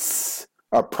prophets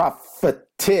or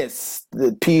prophetess.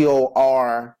 The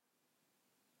P-O-R-O-F-I-T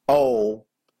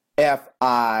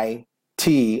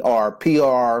or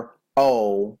P-R-O-F-I-T-E-S-S,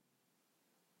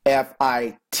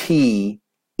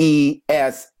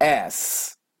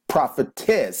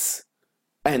 prophetess,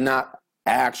 and not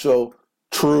actual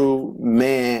true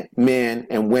men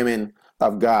and women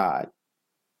of God.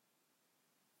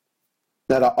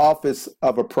 Now, the office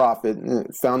of a prophet,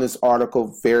 found this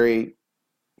article, very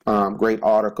great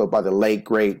article by the late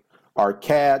great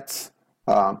Arcats,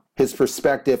 his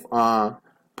perspective on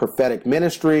prophetic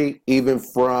ministry, even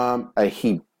from a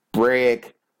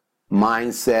Hebraic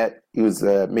mindset. He was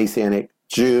a Messianic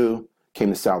Jew, came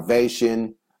to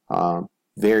salvation,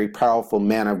 very powerful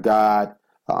man of God,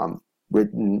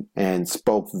 written and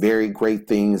spoke very great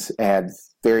things, had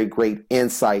very great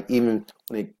insight, even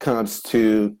when it comes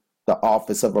to the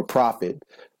office of a prophet.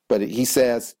 But he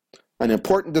says, An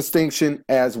important distinction,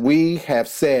 as we have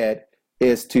said,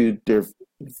 is to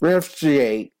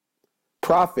differentiate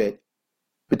prophet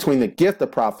between the gift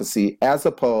of prophecy as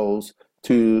opposed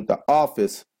to the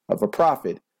office of a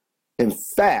prophet. In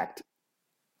fact,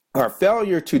 our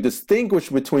failure to distinguish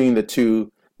between the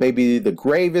two may be the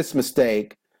gravest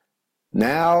mistake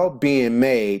now being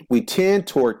made. We tend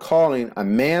toward calling a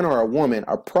man or a woman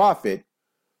a prophet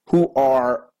who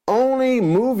are only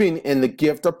moving in the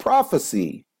gift of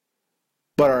prophecy,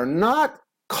 but are not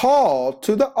called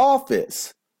to the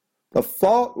office. The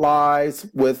fault lies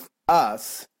with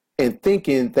us in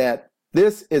thinking that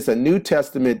this is a New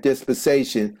Testament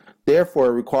dispensation, therefore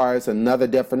it requires another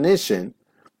definition.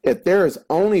 If there is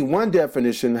only one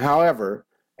definition, however,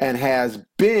 and has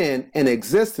been in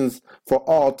existence for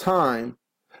all time,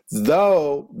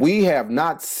 though we have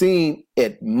not seen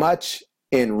it much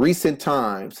in recent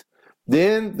times,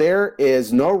 then there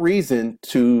is no reason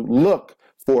to look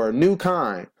for a new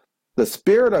kind. The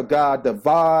Spirit of God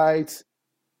divides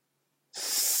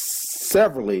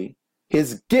severally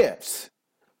his gifts,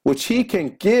 which he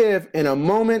can give in a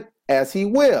moment as he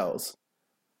wills.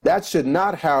 That should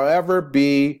not, however,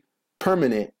 be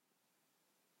permanent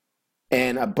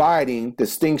and abiding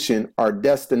distinction or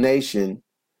destination.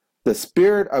 The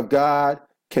Spirit of God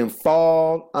can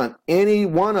fall on any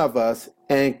one of us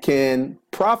and can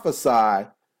prophesy.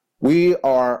 We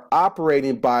are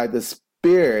operating by the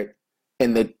Spirit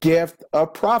in the gift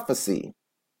of prophecy.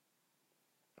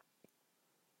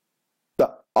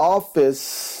 The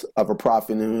office of a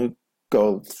prophet, and we'll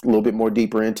go a little bit more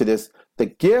deeper into this, the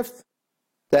gift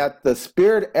that the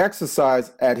Spirit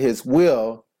exercises at his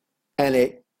will, and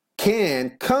it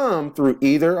can come through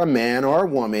either a man or a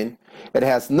woman. It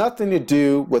has nothing to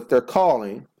do with their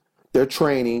calling, their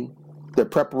training, their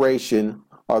preparation,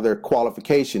 or their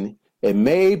qualification. It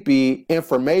may be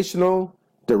informational,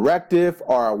 directive,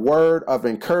 or a word of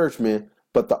encouragement,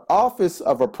 but the office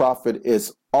of a prophet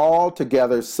is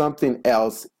altogether something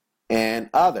else and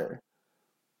other.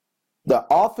 The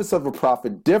office of a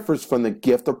prophet differs from the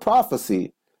gift of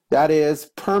prophecy. That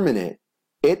is permanent.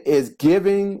 It is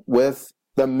giving with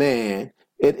the man.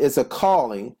 It is a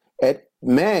calling. It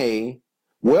may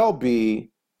well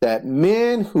be that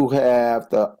men who have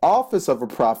the office of a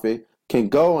prophet can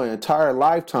go an entire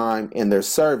lifetime in their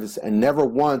service and never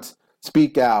once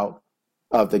speak out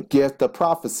of the gift of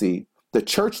prophecy. The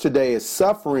church today is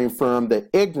suffering from the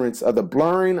ignorance of the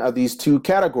blurring of these two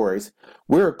categories.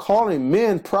 We're calling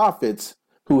men prophets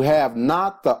who have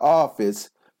not the office,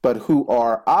 but who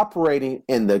are operating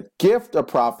in the gift of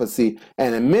prophecy,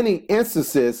 and in many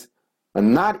instances,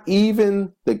 not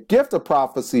even the gift of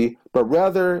prophecy, but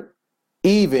rather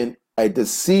even a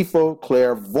deceitful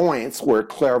clairvoyance, where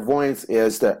clairvoyance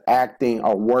is the acting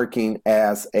or working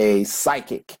as a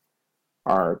psychic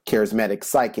or charismatic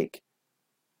psychic.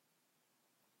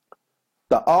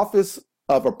 The office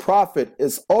of a prophet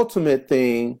is ultimate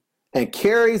thing and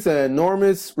carries an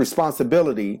enormous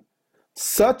responsibility.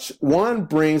 Such one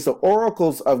brings the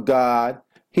oracles of God.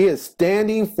 He is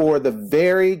standing for the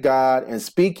very God and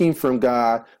speaking from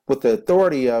God with the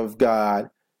authority of God.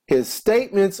 His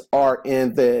statements are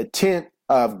in the intent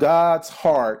of God's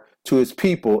heart to his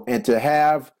people and to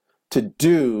have to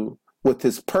do with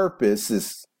his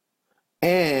purposes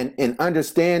and in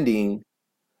understanding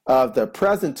of the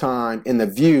present time in the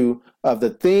view of the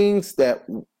things that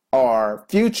are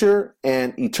future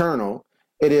and eternal.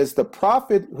 It is the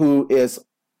prophet who is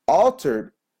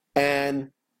altered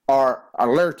and are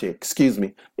alerted,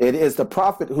 It is the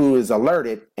prophet who is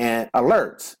alerted and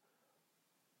alerts.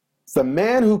 The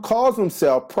man who calls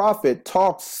himself prophet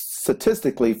talks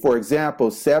statistically, for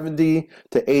example, 70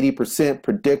 to 80%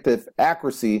 predictive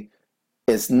accuracy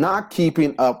is not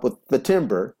keeping up with the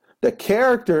timber. The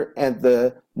character and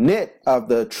the knit of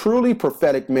the truly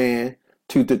prophetic man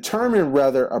to determine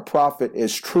whether a prophet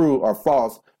is true or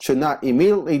false should not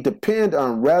immediately depend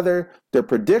on whether their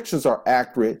predictions are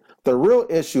accurate. The real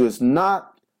issue is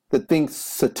not to think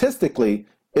statistically,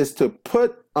 is to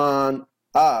put on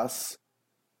us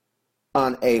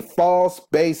on a false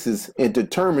basis in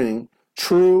determining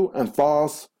true and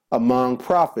false among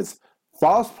prophets.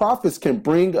 False prophets can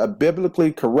bring a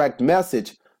biblically correct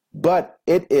message, but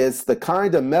it is the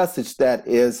kind of message that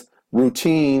is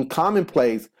routine,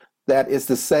 commonplace, that is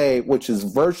to say, which is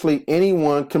virtually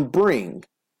anyone can bring.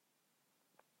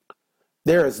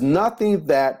 There is nothing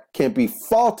that can be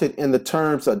faulted in the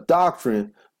terms of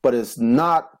doctrine, but is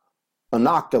not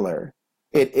monocular.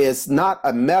 It is not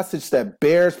a message that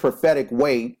bears prophetic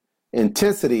weight,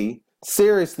 intensity,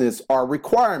 seriousness, or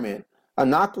requirement.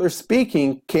 Anocular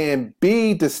speaking can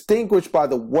be distinguished by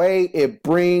the way it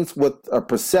brings with a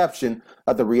perception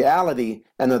of the reality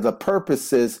and of the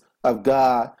purposes of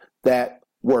God that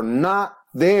were not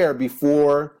there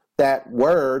before that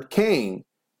word came.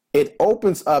 It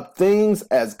opens up things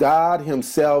as God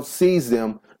himself sees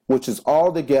them, which is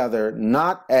altogether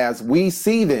not as we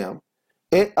see them.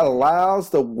 It allows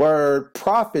the word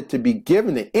prophet to be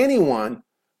given to anyone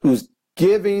who's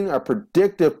giving a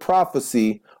predictive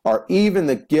prophecy or even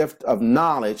the gift of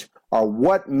knowledge or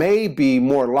what may be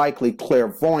more likely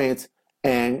clairvoyance,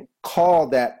 and call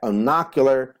that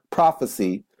anocular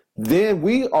prophecy. Then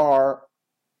we are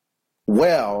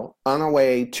well on our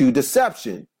way to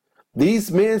deception.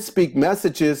 These men speak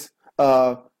messages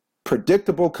of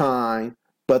predictable kind,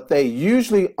 but they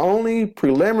usually only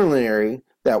preliminary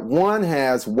that one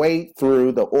has wait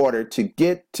through the order to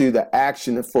get to the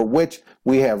action for which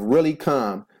we have really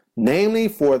come, namely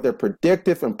for the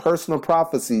predictive and personal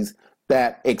prophecies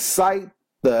that excite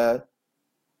the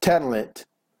talent,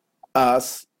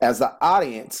 us as the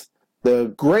audience.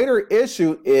 The greater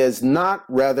issue is not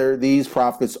whether these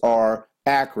prophets are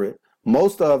accurate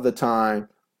most of the time,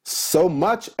 so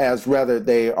much as whether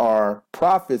they are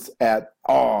prophets at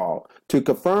all. To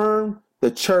confirm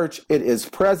the church, it is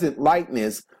present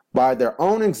likeness by their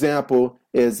own example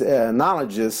is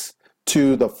analogous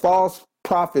to the false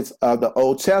prophets of the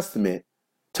Old Testament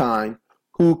time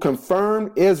who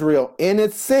confirmed Israel in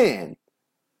its sin.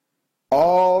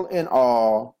 All in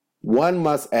all, one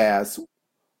must ask,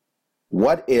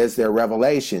 what is their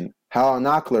revelation? How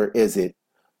anocular is it?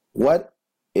 What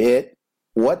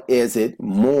is it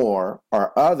more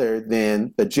or other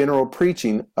than the general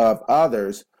preaching of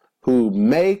others who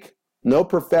make no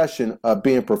profession of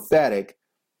being prophetic?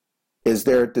 Is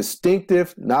their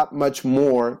distinctive not much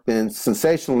more than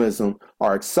sensationalism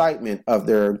or excitement of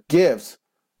their gifts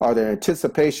or their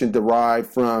anticipation derived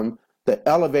from the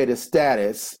elevated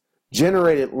status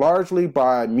generated largely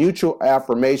by mutual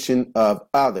affirmation of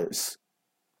others?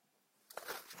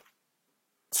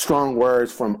 Strong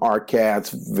words from Arcad's,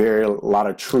 very a lot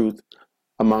of truth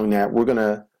among that. We're going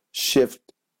to shift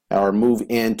or move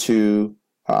into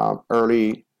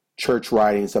early church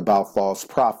writings about false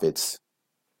prophets.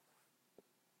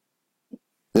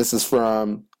 This is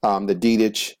from the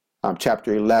Divination,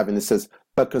 chapter 11. It says,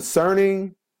 but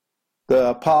concerning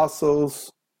the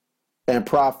apostles and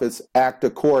prophets act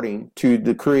according to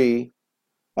the decree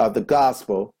of the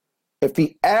gospel. If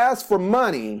he asks for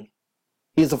money,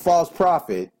 he's a false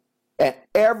prophet. And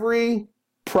every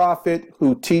prophet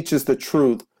who teaches the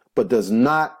truth but does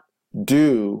not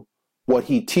do what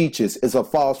he teaches is a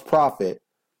false prophet.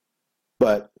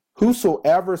 But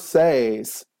whosoever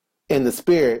says in the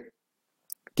Spirit,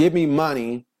 give me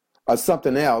money or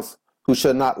something else, who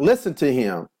shall not listen to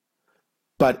him.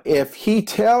 But if he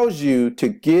tells you to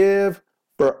give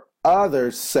for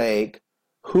others' sake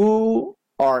who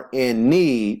are in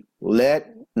need,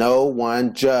 let no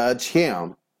one judge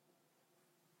him.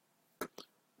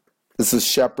 This is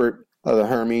Shepherd of the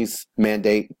Hermes,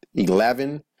 Mandate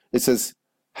 11. It says,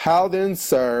 how then,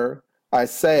 sir, I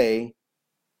say,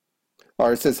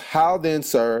 or it says, how then,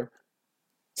 sir,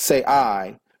 say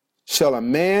I, shall a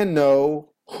man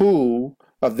know who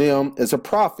of them is a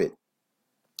prophet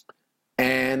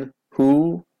and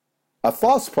who a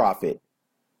false prophet?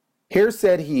 Here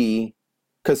said he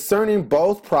concerning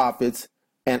both prophets,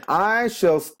 and I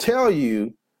shall tell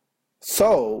you,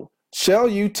 so shall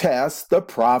you test the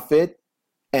prophet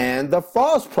and the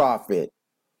false prophet.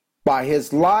 By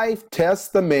his life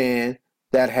test the man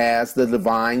that has the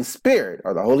divine spirit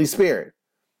or the Holy Spirit.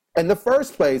 In the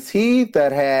first place, he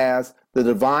that has the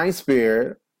divine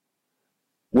spirit,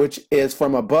 which is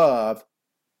from above,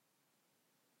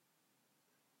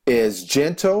 is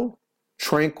gentle,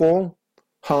 tranquil,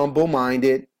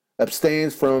 humble-minded,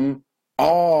 abstains from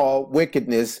all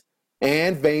wickedness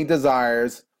and vain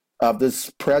desires of this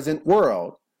present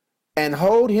world, and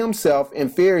hold himself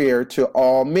inferior to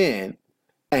all men,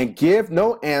 and give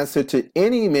no answer to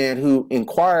any man who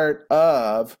inquired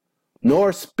of,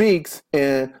 nor speaks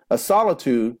in a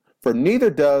solitude, for neither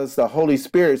does the Holy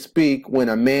Spirit speak when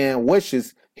a man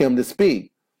wishes him to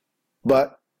speak,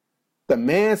 but the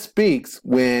man speaks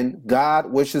when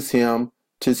God wishes him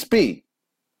to speak.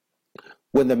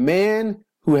 When the man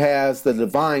who has the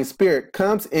divine spirit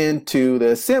comes into the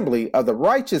assembly of the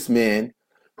righteous men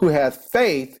who have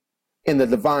faith in the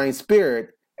divine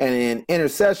spirit, and in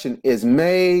intercession is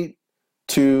made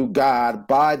to God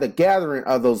by the gathering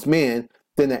of those men,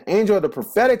 then the angel of the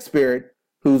prophetic spirit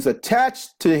who's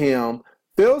attached to him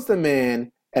fills the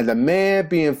man, and the man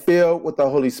being filled with the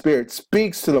Holy Spirit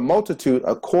speaks to the multitude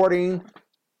according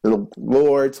to the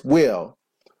Lord's will.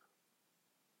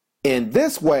 In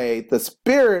this way, the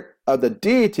spirit of the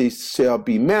deity shall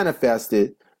be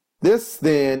manifested. This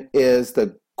then is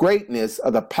the greatness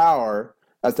of the power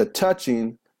as the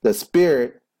touching the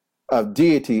spirit of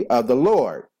deity of the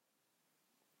Lord.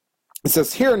 It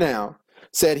says, "Hear now,"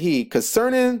 said he,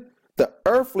 "concerning the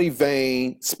earthly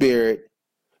vain spirit,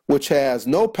 which has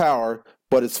no power,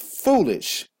 but is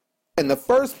foolish. In the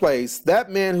first place, that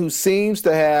man who seems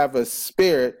to have a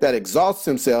spirit that exalts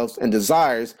himself and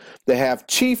desires to have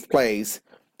chief place,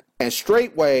 and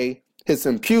straightway his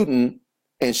impudent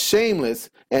and shameless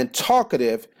and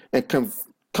talkative and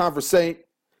conversate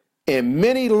in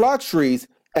many luxuries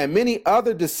and many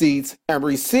other deceits, and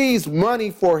receives money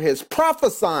for his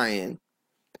prophesying.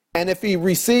 And if he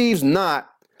receives not,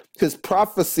 his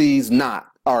prophecies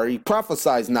not, or he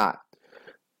prophesies not.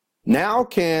 Now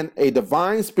can a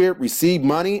divine spirit receive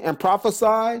money and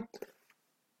prophesy?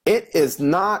 It is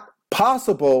not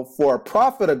possible for a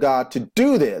prophet of God to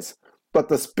do this, but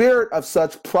the spirit of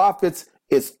such prophets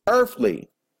is earthly.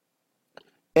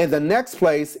 In the next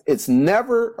place, it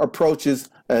never approaches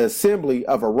an assembly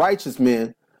of a righteous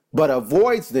man, but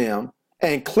avoids them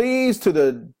and cleaves to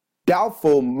the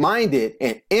doubtful minded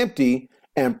and empty,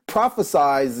 and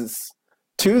prophesies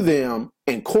to them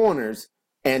in corners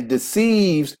and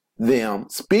deceives them,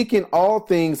 speaking all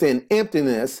things in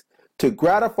emptiness to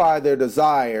gratify their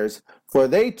desires, for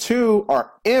they too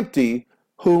are empty,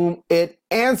 whom it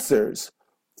answers.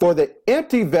 For the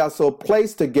empty vessel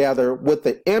placed together with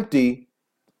the empty,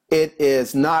 it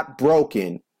is not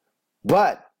broken,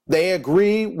 but they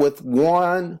agree with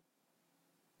one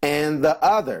and the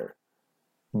other.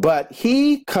 But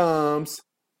he comes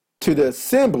to the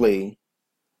assembly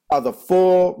of the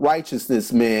full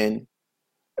righteousness men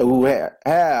who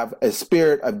have a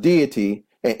spirit of deity,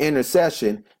 and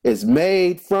intercession is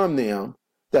made from them,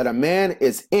 that a man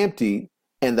is empty,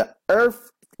 and the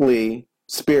earthly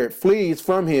spirit flees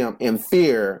from him in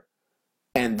fear,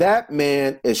 and that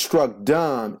man is struck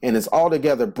dumb and is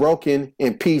altogether broken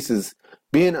in pieces,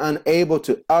 being unable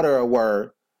to utter a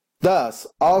word. Thus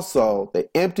also the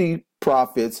empty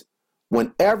prophets,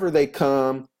 whenever they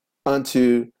come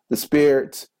unto the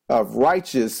spirits of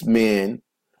righteous men,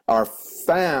 are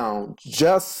found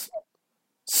just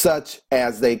such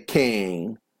as they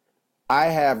came. I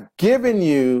have given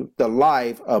you the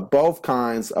life of both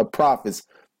kinds of prophets.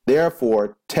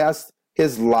 Therefore, test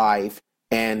his life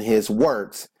and his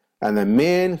works, and the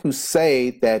men who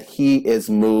say that he is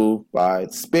moved by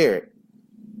the Spirit.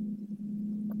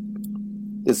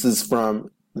 This is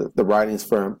from the writings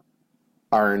from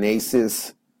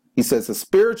Arrogance. He says, "A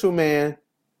spiritual man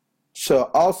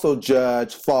shall also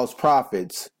judge false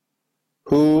prophets,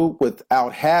 who,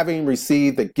 without having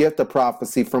received the gift of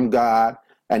prophecy from God,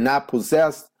 and not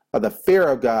possessed of the fear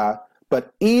of God,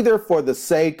 but either for the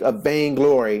sake of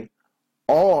vainglory,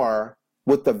 or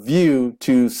with a view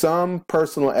to some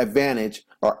personal advantage,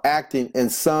 or acting in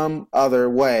some other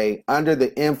way under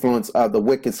the influence of the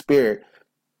wicked spirit,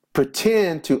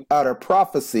 pretend to utter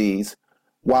prophecies,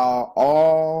 while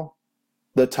all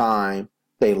the time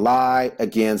they lie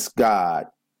against God."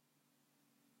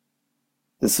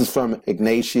 This is from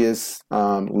Ignatius'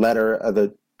 letter of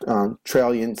the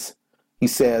Trallians. He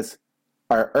says,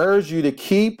 "I urge you to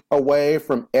keep away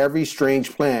from every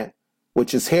strange plant,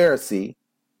 which is heresy.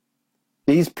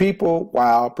 These people,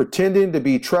 while pretending to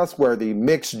be trustworthy,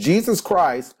 mix Jesus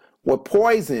Christ with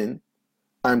poison.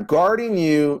 I'm guarding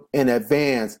you in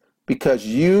advance because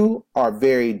you are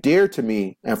very dear to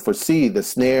me and foresee the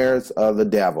snares of the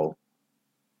devil."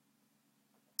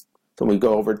 So we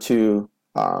go over to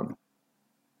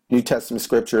New Testament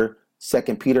scripture,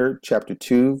 2 Peter chapter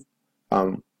 2,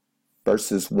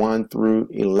 verses 1 through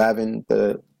 11,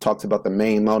 that talks about the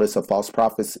main motives of false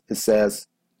prophets. It says,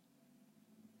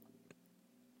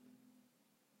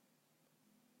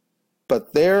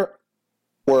 "But there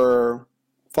were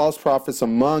false prophets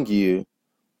among you,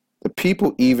 the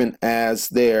people, even as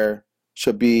there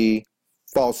shall be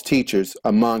false teachers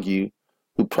among you,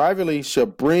 who privately shall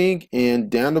bring in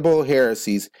damnable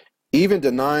heresies, even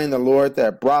denying the Lord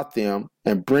that brought them,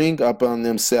 and bring upon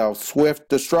themselves swift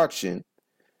destruction.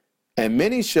 And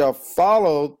many shall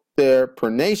follow their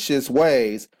pernicious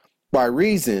ways, by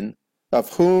reason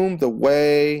of whom the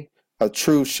way of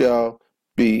truth shall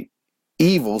be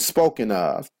evil spoken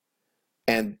of.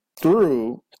 And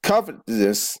through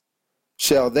covetousness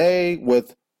shall they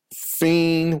with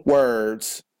vain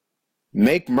words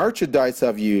make merchandise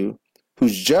of you,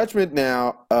 whose judgment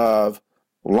now of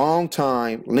long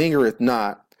time lingereth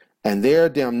not, and their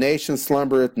damnation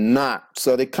slumbereth not."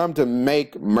 So they come to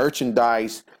make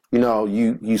merchandise.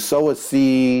 You sow a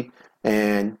seed,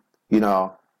 and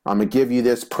I'm gonna give you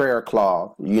this prayer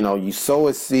cloth. You sow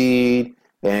a seed,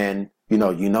 and you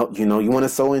want to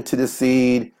sow into the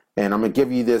seed, and I'm gonna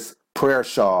give you this prayer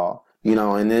shawl.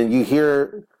 And then you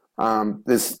hear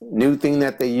this new thing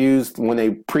that they use when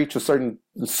they preach a certain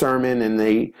sermon, and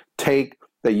they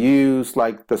use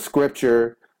like the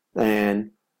scripture,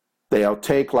 and they'll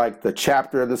take like the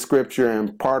chapter of the scripture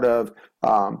and part of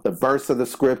the verse of the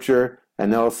scripture,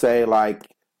 and they'll say like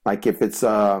if it's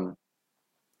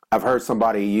I've heard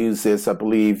somebody use this. I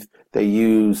believe they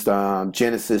used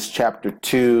Genesis chapter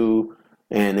 2,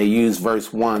 and they used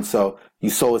verse 1. So you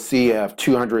sow a seed of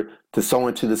 200 to sow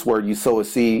into this word. You sow a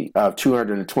seed of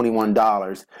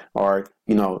 $221, or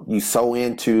you sow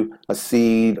into a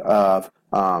seed of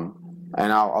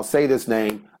and I'll say this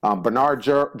name. Bernard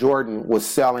Jordan was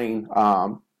selling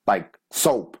like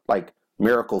soap, like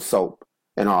miracle soap,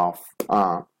 and all.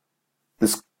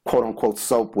 This quote unquote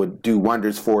soap would do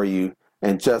wonders for you.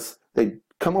 And just they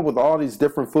come up with all these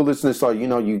different foolishness. So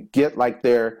you get like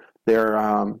their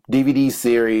DVD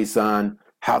series on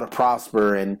how to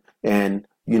prosper, and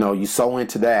you sow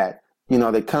into that.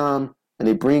 They come and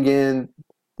they bring in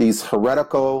these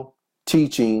heretical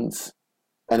teachings,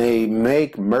 and they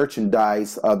make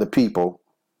merchandise of the people.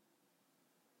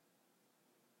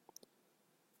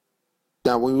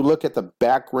 Now, when we look at the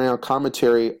background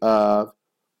commentary of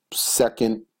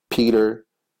 2 Peter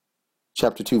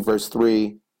chapter 2, verse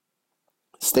 3,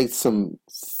 states some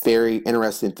very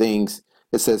interesting things.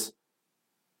 It says,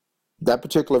 that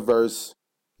particular verse,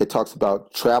 it talks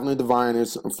about traveling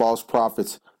diviners and false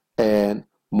prophets and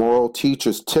moral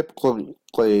teachers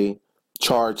typically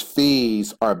charge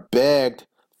fees, are begged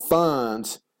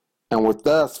funds, and were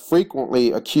thus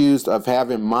frequently accused of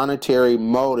having monetary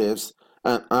motives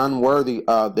and unworthy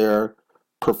of their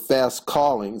professed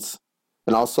callings.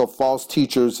 And also false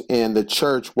teachers in the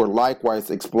church were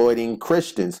likewise exploiting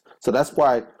Christians. So that's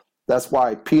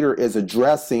why Peter is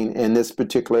addressing in this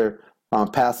particular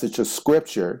passage of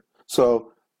scripture.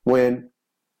 So when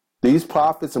these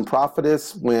prophets and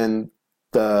prophetess, when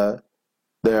their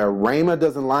rhema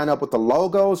doesn't line up with the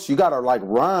logos, you got to like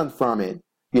run from it.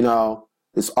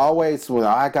 It's always, well,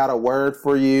 I got a word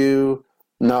for you.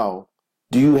 No.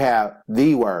 Do you have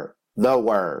the word, the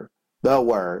word, the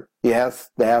word? Yes,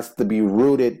 that has to be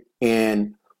rooted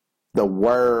in the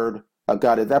word of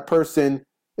God.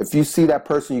 If you see that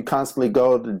person, you constantly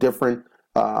go to different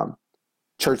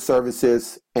church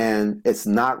services, and it's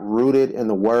not rooted in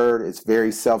the word. It's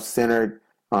very self-centered.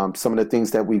 Some of the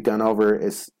things that we've gone over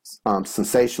is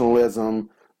sensationalism.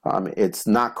 It's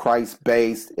not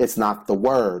Christ-based. It's not the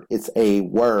word. It's a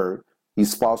word.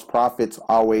 These false prophets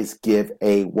always give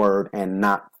a word and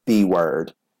not the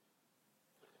word.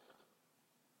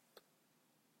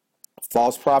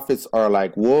 False prophets are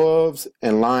like wolves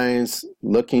and lions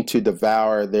looking to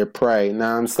devour their prey.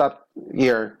 Now, I'm stop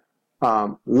here.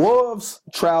 Wolves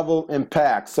travel in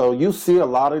packs. So you see a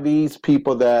lot of these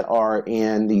people that are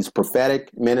in these prophetic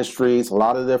ministries, a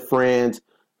lot of their friends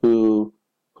who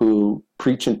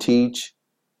preach and teach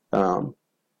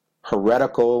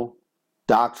heretical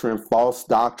doctrine, false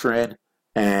doctrine,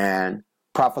 and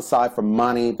prophesy for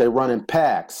money. They run in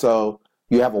packs. So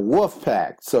you have a wolf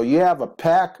pack. So you have a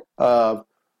pack of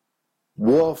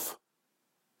wolf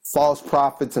false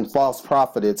prophets and false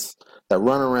prophetess that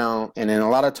run around, and then a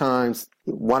lot of times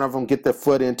one of them get their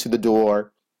foot into the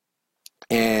door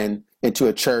and into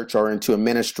a church or into a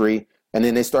ministry, and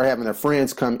then they start having their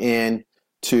friends come in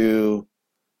to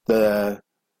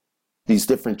these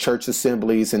different church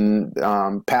assemblies, and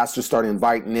pastors start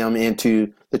inviting them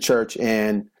into the church,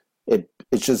 and it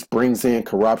just brings in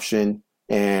corruption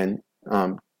and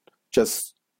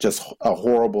just a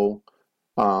horrible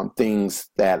things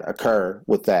that occur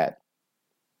with that.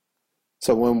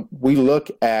 So when we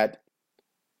look at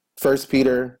 1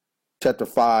 Peter chapter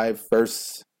 5,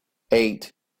 verse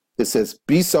 8, it says,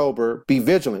 "Be sober, be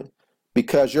vigilant,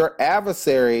 because your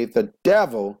adversary, the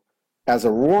devil, as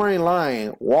a roaring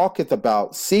lion, walketh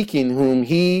about, seeking whom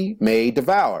he may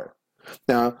devour."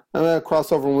 Now, I'm going to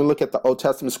cross over when we look at the Old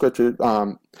Testament scripture,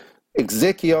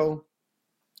 Ezekiel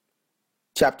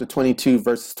chapter 22,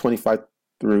 verses 25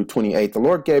 through 28. The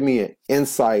Lord gave me an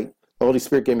insight. The Holy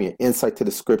Spirit gave me an insight to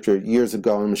the scripture years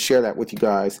ago. I'm going to share that with you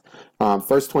guys.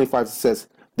 Verse 25 says,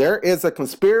 "There is a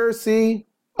conspiracy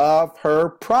of her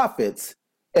prophets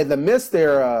in the midst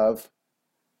thereof,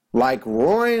 like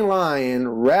roaring lion,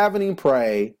 ravening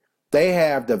prey. They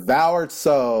have devoured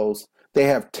souls. They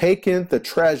have taken the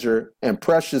treasure and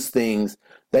precious things.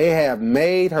 They have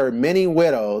made her many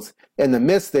widows in the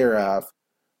midst thereof.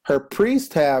 Her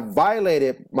priests have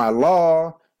violated my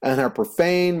law and have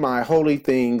profaned my holy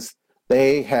things.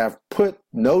 They have put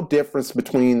no difference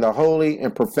between the holy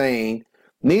and profane,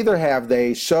 neither have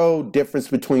they showed difference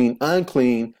between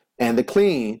unclean and the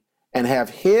clean, and have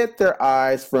hid their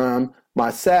eyes from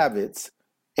my Sabbaths,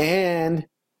 and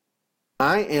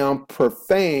I am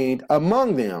profaned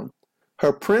among them.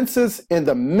 Her princes in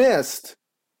the midst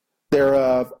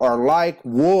thereof are like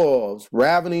wolves,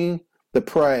 ravening the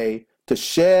prey, to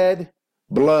shed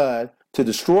blood, to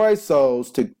destroy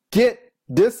souls, to get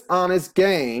dishonest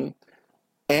gain.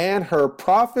 And her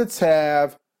prophets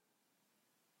have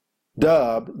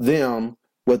dubbed them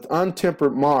with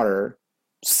untempered matter,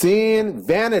 seeing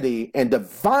vanity and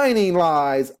divining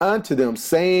lies unto them,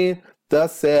 saying,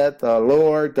 Thus saith the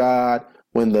Lord God,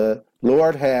 when the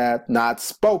Lord hath not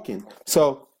spoken.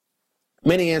 So,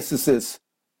 many instances,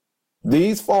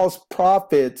 these false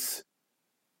prophets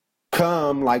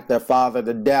come like their father,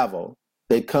 the devil.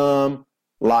 They come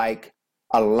like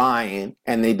a lion,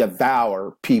 and they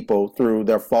devour people through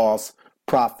their false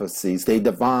prophecies. They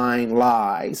divine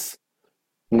lies.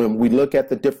 When we look at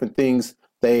the different things,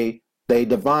 they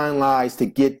divine lies to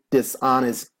get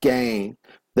dishonest gain.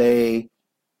 They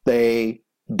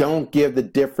don't give the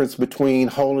difference between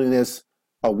holiness,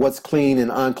 or what's clean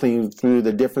and unclean, through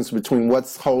the difference between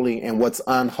what's holy and what's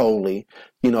unholy.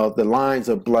 The lines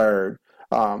are blurred.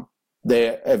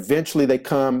 They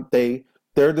come.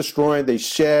 They're destroying. They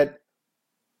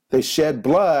shed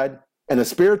blood in a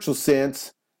spiritual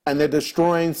sense, and they're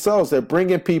destroying souls. They're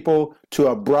bringing people to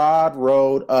a broad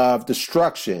road of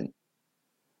destruction.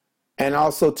 And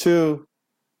also, too,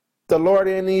 the Lord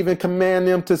didn't even command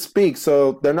them to speak,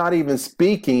 so they're not even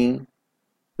speaking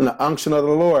in the unction of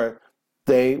the Lord.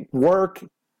 They work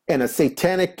in a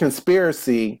satanic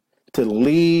conspiracy to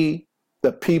lead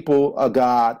the people of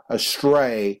God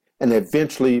astray and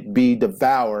eventually be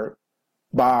devoured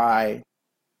by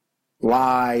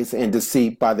lies and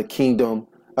deceit by the kingdom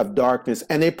of darkness.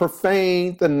 And they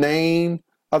profane the name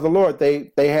of the Lord.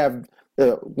 They have,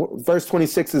 verse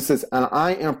 26, it says, and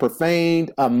I am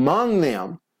profaned among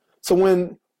them. So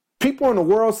when people in the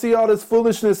world see all this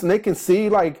foolishness, and they can see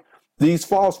like these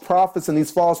false prophets and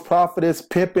these false prophetess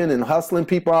pimping and hustling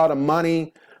people out of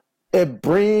money, it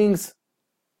brings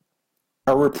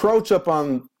a reproach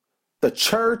upon the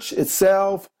church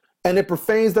itself, and it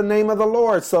profanes the name of the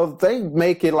Lord. So they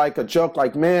make it like a joke,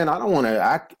 like, man, I don't want to,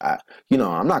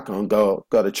 I'm not going to go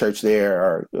to church there,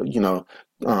 or,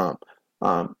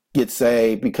 get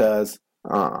saved, because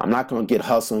I'm not going to get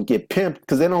hustled and get pimped,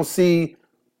 because they don't see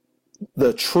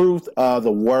the truth of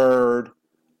the word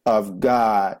of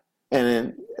God. And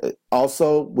then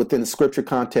also within the scripture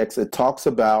context, it talks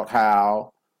about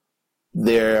how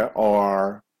there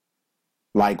are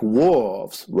like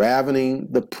wolves ravening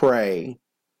the prey.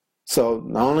 So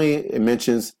not only it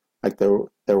mentions like the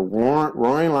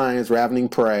roaring lions ravening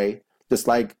prey, just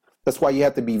like that's why you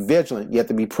have to be vigilant. You have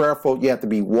to be prayerful. You have to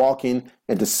be walking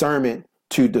in discernment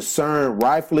to discern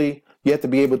rightfully. You have to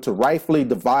be able to rightfully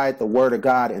divide the word of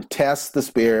God and test the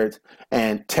spirits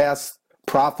and test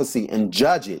prophecy and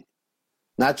judge it.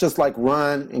 Not just like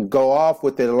run and go off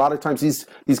with it. A lot of times these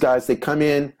guys, they come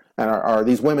in, or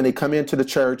these women, they come into the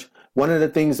church. One of the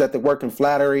things that they work in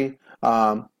flattery,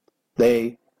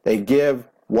 they give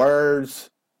words,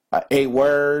 a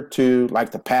word to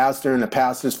like the pastor and the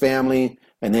pastor's family,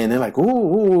 and then they're like,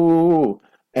 ooh,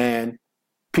 and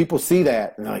people see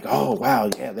that and they're like, oh wow,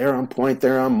 yeah, they're on point,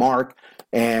 they're on mark,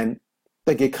 and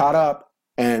they get caught up,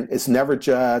 and it's never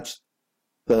judged.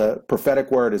 The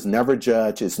prophetic word is never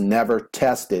judged, it's never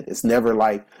tested. It's never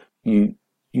like you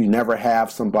never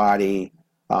have somebody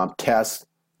test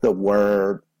the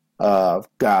word of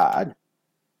God.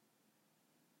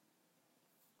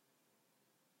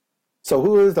 So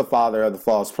who is the father of the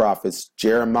false prophets?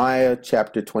 Jeremiah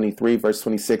chapter 23 verse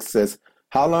 26 says,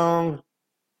 how long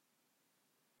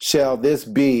shall this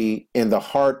be in the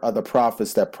heart of the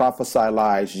prophets that prophesy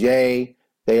lies? Yea,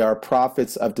 they are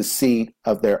prophets of deceit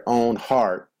of their own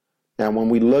heart. Now, when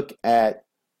we look at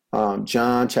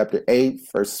John chapter 8,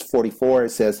 verse 44,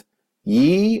 it says,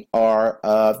 ye are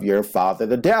of your father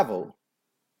the devil,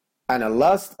 and the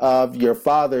lust of your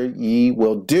father ye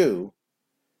will do.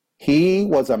 He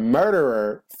was a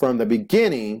murderer from the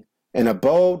beginning, and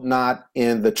abode not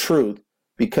in the truth,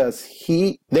 because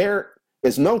there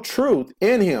is no truth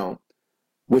in him.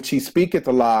 Which he speaketh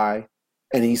a lie,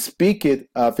 and he speaketh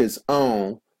of his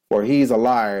own, for he is a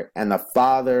liar and the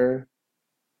father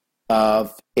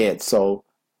of it. So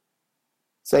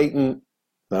Satan,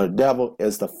 the devil,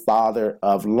 is the father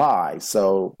of lies.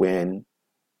 So when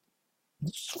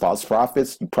false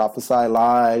prophets, you prophesy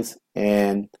lies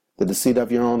and the deceit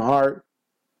of your own heart,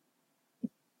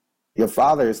 your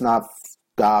father is not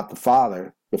God the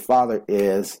Father. Your father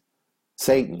is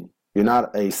Satan. You're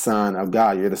not a son of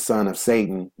God. You're the son of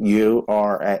Satan. You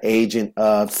are an agent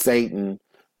of Satan.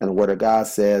 And the word of God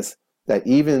says that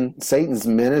even Satan's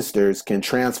ministers can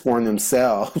transform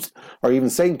themselves, or even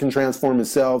Satan can transform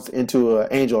themselves into an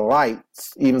angel of light.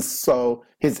 Even so,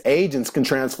 his agents can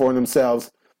transform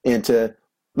themselves into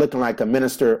looking like a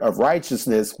minister of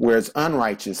righteousness, where it's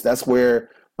unrighteous. That's where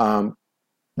the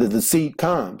deceit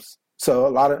comes. So a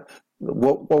lot of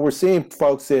what we're seeing,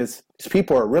 folks, is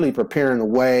people are really preparing the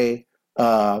way,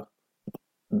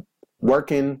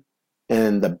 working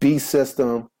in the beast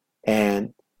system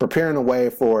and preparing the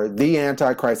way for the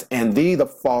Antichrist and the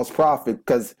false prophet.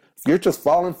 Because if you're just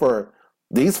falling for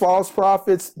these false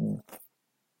prophets,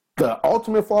 the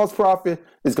ultimate false prophet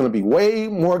is going to be way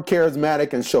more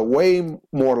charismatic and show way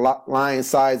more lying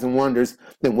signs and wonders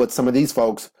than what some of these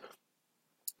folks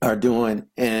are doing.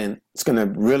 And it's going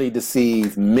to really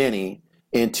deceive many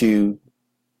into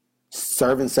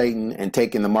serving Satan and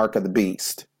taking the mark of the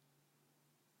beast.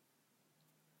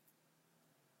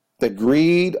 The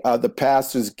greed of the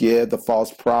pastors give the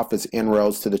false prophets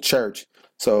inroads to the church.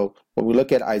 So when we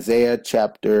look at Isaiah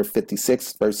chapter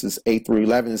 56, verses 8 through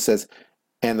 11, it says,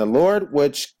 "And the Lord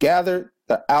which gathered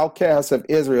the outcasts of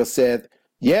Israel said,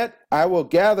 Yet I will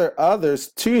gather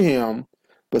others to him,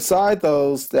 beside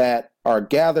those that are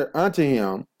gathered unto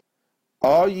him.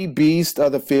 All ye beasts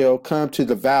of the field come to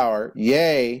devour,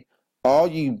 yea, all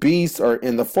ye beasts are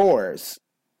in the forest.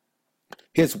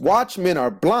 His watchmen are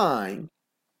blind,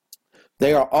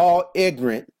 they are all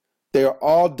ignorant, they are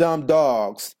all dumb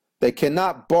dogs, they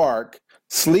cannot bark,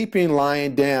 sleeping,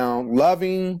 lying down,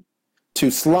 loving to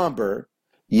slumber.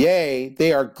 Yea,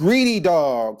 they are greedy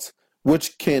dogs,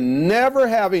 which can never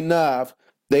have enough.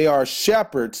 They are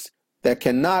shepherds that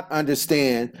cannot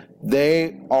understand.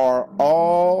 They are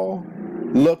all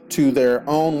look to their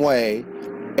own way,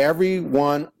 every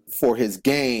one for his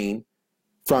gain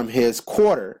from his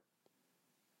quarter."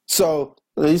 So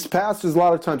these pastors, a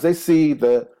lot of times, they see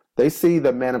the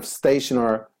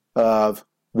manifestation of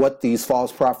what these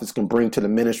false prophets can bring to the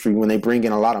ministry when they bring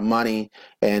in a lot of money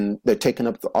and they're taking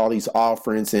up all these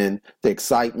offerings and the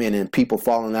excitement and people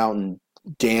falling out and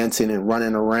dancing and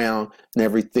running around and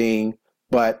everything.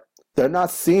 But they're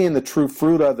not seeing the true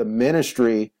fruit of the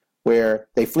ministry, where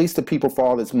they fleece the people for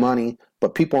all this money,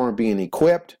 but people aren't being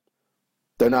equipped.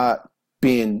 They're not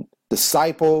being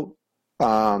discipled.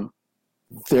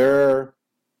 They're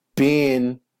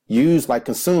being used like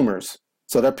consumers.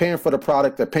 So they're paying for the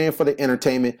product, they're paying for the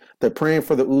entertainment, they're praying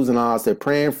for the oohs and ahs, they're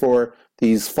praying for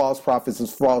these false prophets and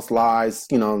false lies.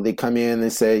 They come in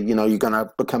and say, you're going to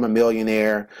become a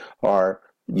millionaire, or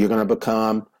you're going to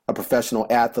become a professional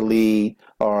athlete,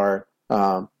 or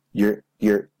God's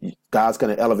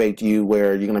going to elevate you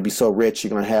where you're going to be so rich,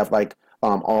 you're going to have like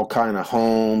all kind of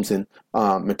homes and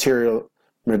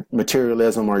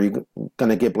materialism, or you're going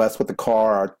to get blessed with a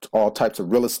car, or all types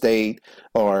of real estate,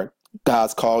 or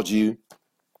God's called you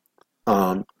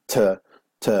to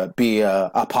be a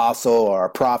apostle or a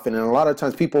prophet. And a lot of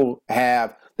times people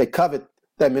they covet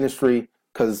that ministry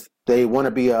because they want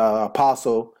to be a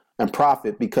apostle and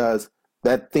prophet, because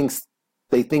they think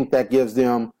that gives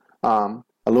them a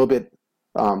little bit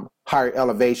higher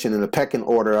elevation in the pecking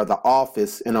order of the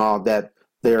office, and all that.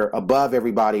 They're above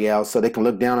everybody else, so they can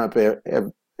look down at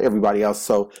everybody else,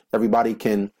 so everybody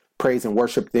can praise and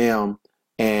worship them,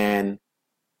 and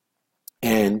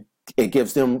it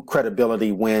gives them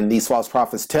credibility when these false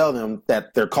prophets tell them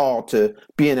that they're called to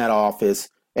be in that office.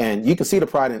 And you can see the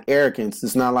pride and arrogance.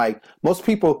 It's not like most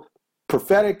people,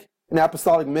 prophetic and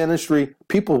apostolic ministry,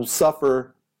 people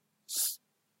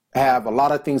have a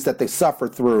lot of things that they suffer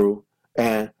through,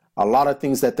 and a lot of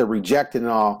things that they're rejected,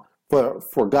 and all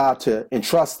for God to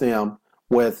entrust them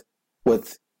with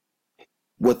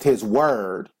his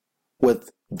word,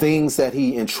 with things that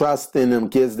he entrusts in them,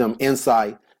 gives them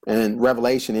insight and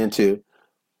revelation into.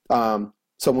 So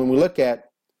when we look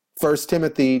at 1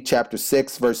 Timothy chapter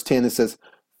 6, verse 10, it says,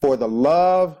 "For the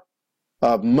love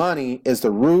of money is the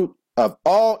root of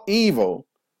all evil,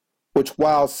 which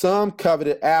while some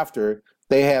coveted after,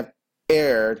 they have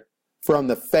erred from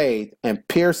the faith and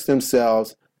pierced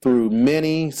themselves through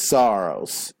many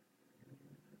sorrows."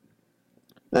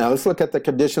 Now let's look at the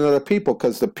condition of the people,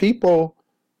 because the people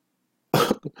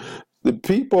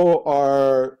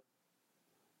are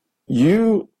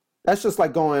that's just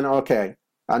like going, okay,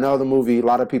 I know the movie, a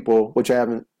lot of people, which I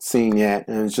haven't seen yet,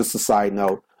 and it's just a side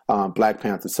note, Black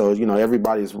Panther. So,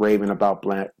 everybody's raving about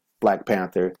Black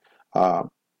Panther.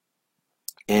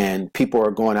 And people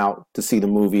are going out to see the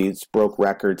movie. It's broke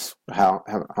records, how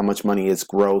much money it's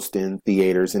grossed in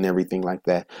theaters and everything like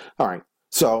that. All right.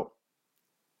 So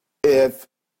if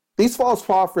these false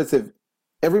prophets,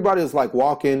 everybody is like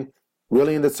walking,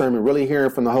 really in discernment, really hearing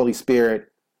from the Holy Spirit,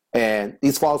 and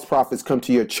these false prophets come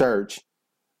to your church,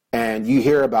 and you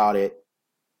hear about it,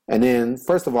 and then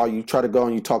first of all, you try to go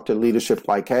and you talk to the leadership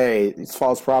like, hey, these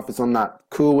false prophets, I'm not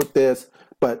cool with this,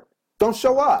 but don't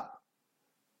show up.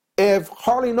 If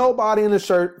hardly nobody in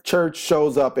the church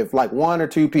shows up, if like one or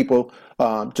two people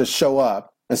just show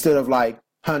up, instead of like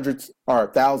hundreds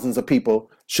or thousands of people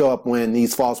show up when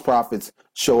these false prophets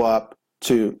show up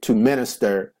to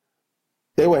minister,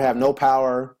 they would have no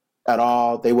power at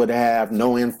all. They would have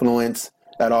no influence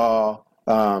at all.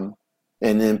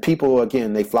 And then people,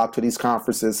 again, they flock to these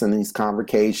conferences and these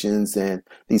convocations and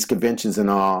these conventions and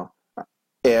all.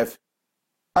 If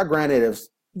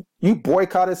you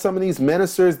boycotted some of these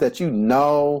ministers that you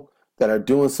know that are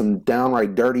doing some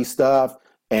downright dirty stuff,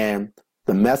 and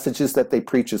the messages that they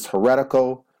preach is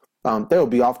heretical, they will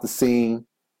be off the scene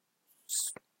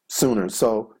sooner.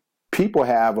 So people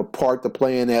have a part to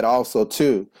play in that also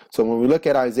too. So when we look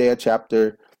at Isaiah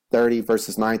chapter 30,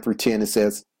 verses 9 through 10, it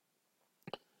says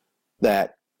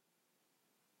that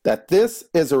this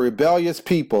is a rebellious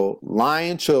people,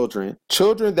 lying children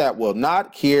that will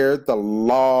not hear the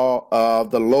law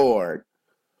of the Lord,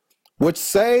 which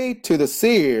say to the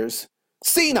seers,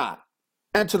 see not,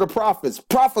 and to the prophets,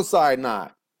 prophesy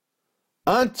not.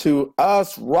 Unto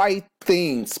us right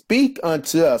things, speak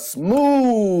unto us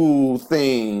smooth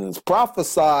things,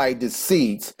 prophesy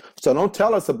deceits. So don't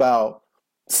tell us about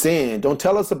sin, don't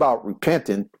tell us about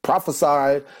repenting,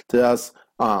 prophesy to us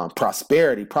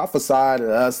prosperity, prophesy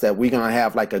to us that we're going to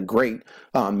have like a great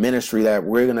ministry, that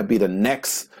we're going to be the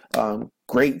next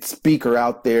great speaker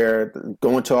out there,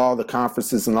 going to all the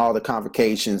conferences and all the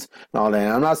convocations and all that.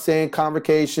 And I'm not saying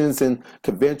convocations and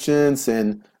conventions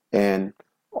and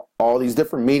all these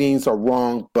different meetings are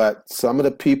wrong, but some of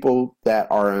the people that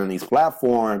are on these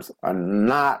platforms are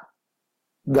not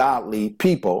godly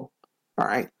people. All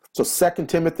right. So 2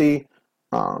 Timothy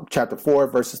chapter 4,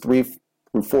 verses 3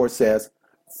 through 4 says,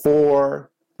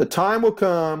 for the time will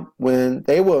come when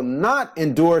they will not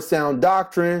endure sound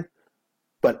doctrine,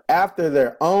 but after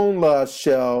their own lust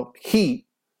shall heap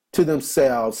to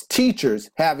themselves teachers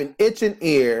having itching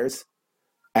ears,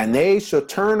 and they shall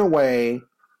turn away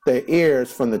their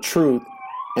ears from the truth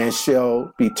and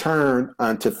shall be turned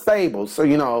unto fables.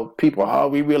 So, people, oh,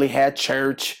 we really had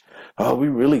church. Oh, we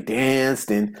really danced.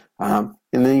 And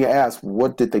then you ask,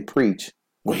 what did they preach?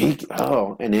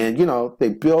 And then, they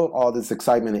build all this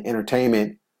excitement and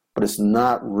entertainment, but it's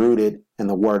not rooted in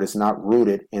the word. It's not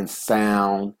rooted in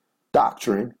sound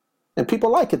doctrine. And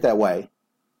people like it that way.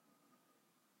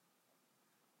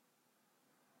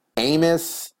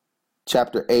 Amos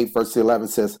chapter 8, verse 11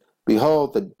 says,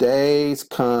 behold, the days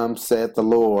come, saith the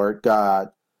Lord God,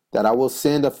 that I will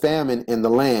send a famine in the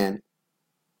land,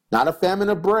 not a famine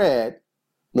of bread,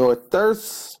 nor a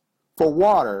thirst for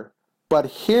water, but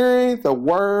hearing the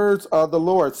words of the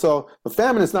Lord. So the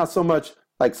famine is not so much,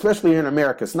 like especially here in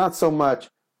America, it's not so much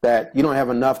that you don't have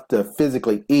enough to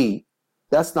physically eat.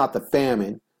 That's not the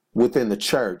famine within the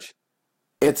church.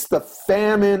 It's the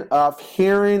famine of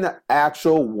hearing the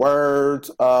actual words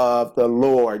of the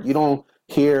Lord. You don't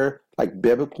hear like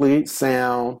biblically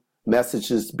sound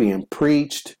messages being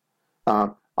preached.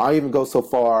 I'll even go so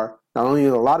far, not only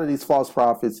a lot of these false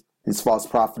prophets, these false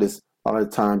prophetess, a lot of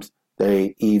times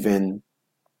they even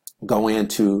go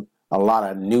into a lot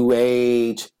of new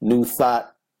age, new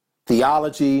thought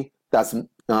theology that's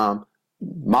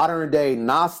modern day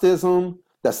Gnosticism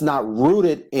that's not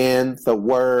rooted in the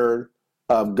word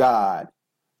of God.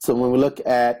 So when we look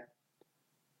at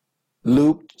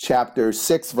Luke chapter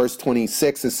 6, verse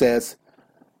 26, it says,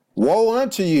 woe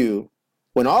unto you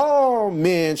when all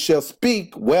men shall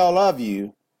speak well of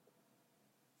you.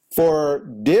 For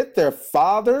did their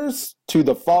fathers to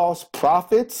the false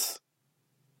prophets?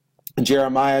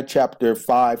 Jeremiah chapter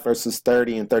 5, verses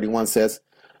 30 and 31 says,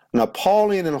 an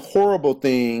appalling and horrible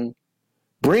thing,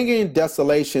 bringing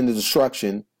desolation and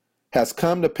destruction, has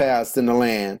come to pass in the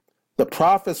land. The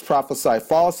prophets prophesy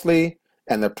falsely,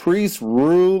 and the priests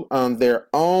rule on their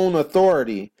own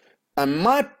authority. And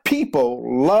my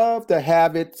people love to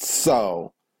have it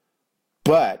so.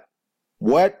 But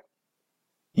what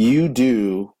you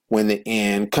do when the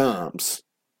end comes?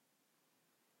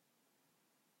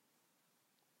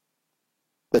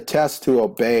 The test to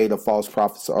obey the false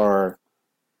prophets are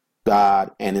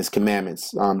God and his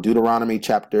commandments. Deuteronomy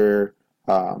chapter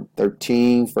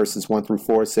 13, verses 1 through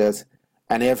 4 says,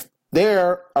 and if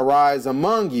there arise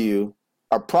among you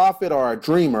a prophet or a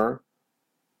dreamer,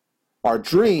 or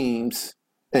dreams,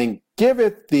 and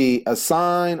giveth thee a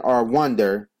sign or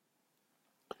wonder,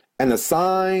 and the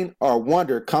sign or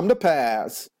wonder come to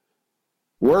pass,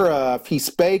 whereof he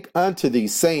spake unto thee,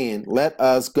 saying, Let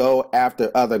us go after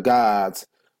other gods,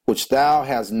 which thou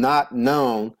hast not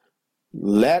known,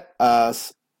 let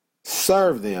us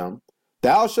serve them.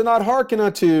 Thou shalt not hearken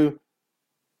unto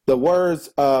the words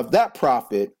of that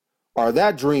prophet, or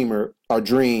that dreamer, or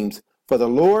dreams, for the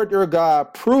Lord your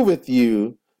God proveth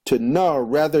you to know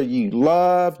whether ye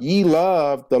love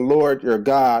the Lord your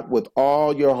God with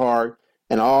all your heart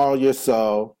and all your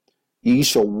soul. Ye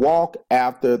shall walk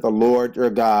after the Lord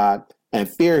your God, and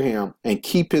fear him, and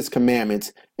keep his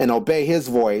commandments, and obey his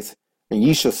voice, and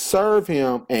ye shall serve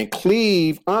him and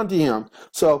cleave unto him.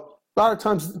 So a lot of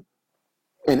times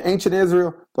in ancient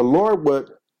Israel, the Lord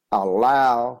would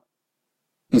allow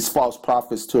these false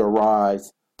prophets to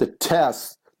arise, to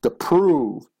test, to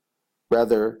prove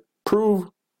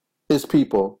his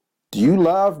people. Do you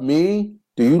love me?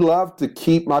 Do you love to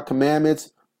keep my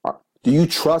commandments? Do you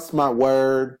trust my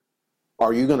word?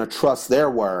 Are you going to trust their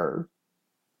word,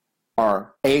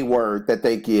 or a word that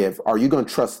they give? Are you going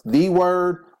to trust the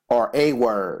word or a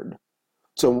word?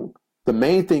 So the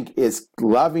main thing is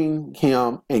loving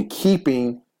him and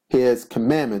keeping his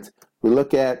commandments. We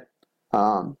look at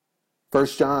 1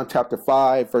 John chapter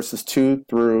 5, verses 2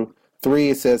 through 3.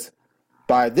 It says,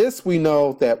 By this we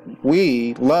know that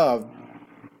we love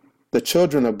the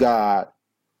children of God,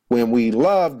 when we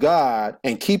love God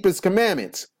and keep his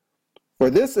commandments. For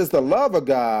this is the love of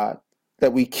God,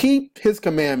 that we keep his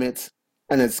commandments,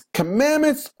 and his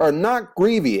commandments are not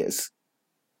grievous.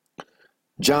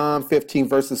 John 15,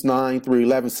 verses 9 through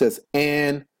 11 says,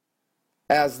 And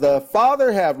as the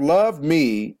Father have loved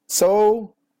me,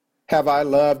 so have I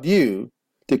loved you,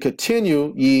 to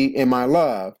continue ye in my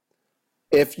love.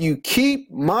 If you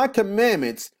keep my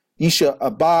commandments, ye shall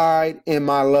abide in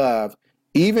my love,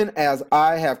 even as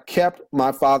I have kept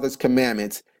my Father's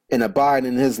commandments, and abide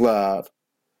in his love.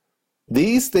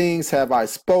 These things have I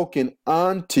spoken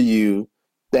unto you,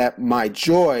 that my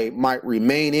joy might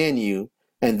remain in you,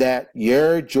 and that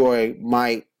your joy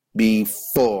might be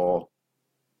full.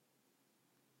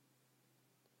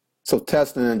 So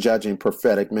testing and judging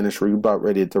prophetic ministry. We're about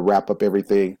ready to wrap up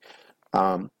everything.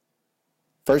 1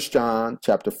 John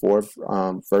chapter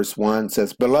 4, verse 1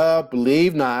 says, Beloved,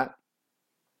 believe not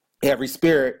every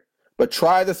spirit, but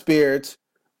try the spirits,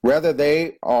 whether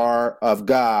they are of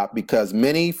God, because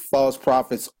many false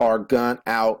prophets are gone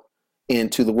out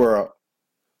into the world.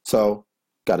 So,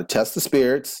 got to test the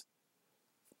spirits.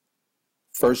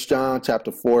 1 John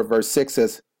chapter 4, verse 6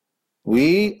 says,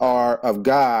 We are of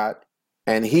God,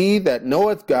 and he that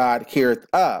knoweth God heareth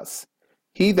us.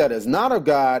 He that is not of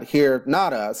God heareth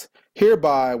not us.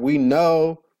 Hereby we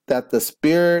know that the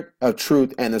spirit of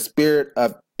truth and the spirit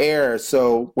of error.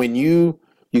 So when you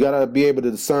got to be able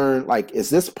to discern, like, is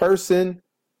this person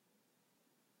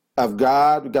of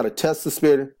God? We got to test the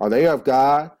spirit. Are they of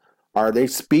God? Are they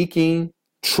speaking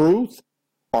truth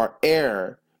or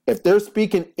error? If they're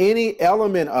speaking any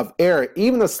element of error,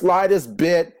 even the slightest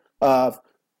bit of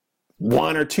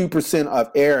 1 or 2% of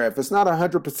error, if it's not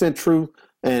 100% truth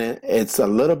and it's a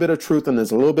little bit of truth and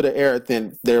there's a little bit of error,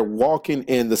 then they're walking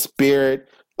in the spirit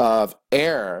of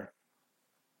error.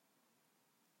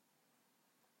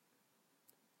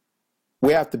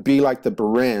 We have to be like the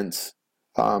Bereans.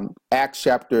 Acts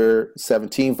chapter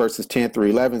 17, verses 10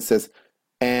 through 11 says,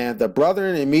 And the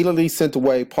brethren immediately sent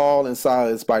away Paul and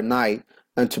Silas by night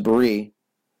unto Berea,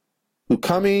 who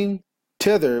coming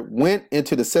thither went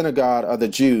into the synagogue of the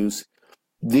Jews.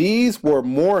 These were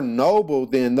more noble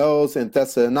than those in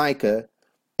Thessalonica,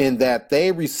 in that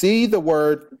they received the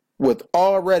word with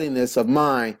all readiness of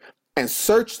mind, and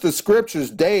searched the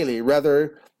scriptures daily,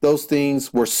 whether those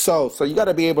things were so. So you got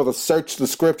to be able to search the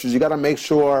scriptures. You got to make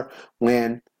sure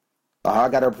when I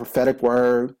got a prophetic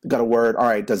word, got a word. All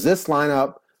right, does this line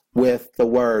up with the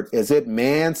word? Is it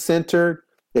man-centered?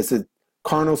 Is it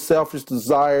carnal, selfish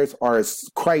desires, or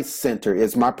is Christ-centered?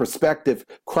 Is my perspective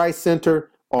Christ-centered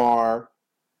or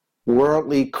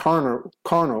worldly,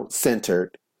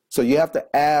 carnal-centered? So you have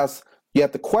to ask, you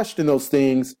have to question those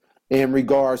things in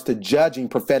regards to judging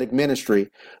prophetic ministry.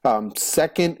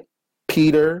 2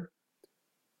 Peter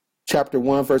chapter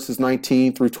 1, verses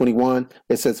 19 through 21,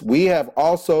 it says, We have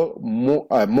also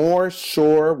a more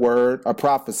sure word of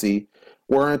prophecy,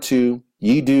 whereunto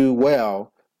ye do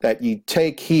well that ye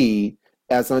take heed,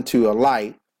 as unto a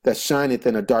light that shineth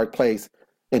in a dark place,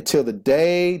 until the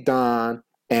day dawn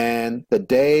and the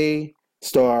day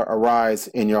star arise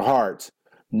in your hearts.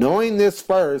 Knowing this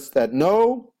first, that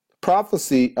no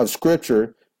prophecy of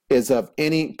Scripture is of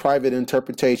any private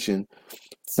interpretation.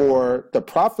 For the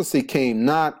prophecy came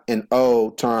not in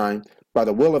old time by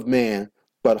the will of man,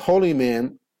 but holy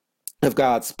men of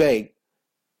God spake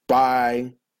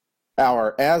by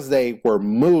or as they were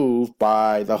moved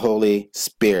by the Holy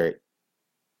Spirit.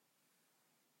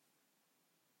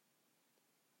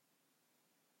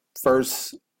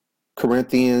 First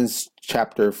Corinthians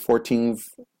chapter 14,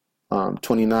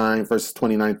 29, verses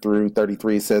 29 through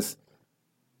 33 says,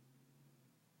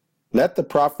 let the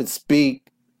prophet speak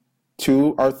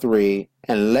 2 or 3,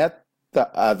 and let the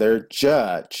other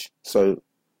judge. So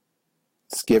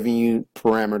it's giving you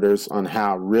parameters on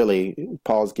how really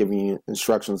Paul's giving you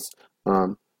instructions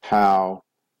how,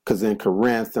 because in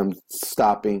Corinth, I'm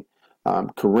stopping,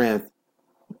 Corinth,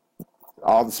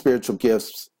 all the spiritual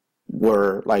gifts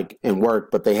were like in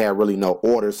work, but they had really no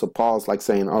order. So Paul's like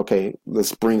saying, okay,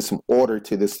 let's bring some order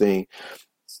to this thing.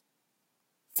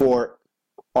 For,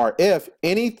 or if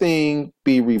anything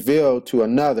be revealed to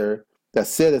another that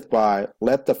sitteth by,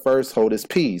 let the first hold his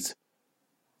peace.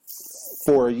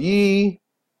 For ye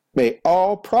may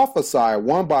all prophesy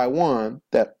one by one,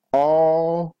 that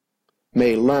all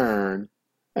may learn,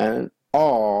 and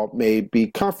all may be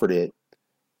comforted.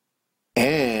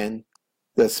 And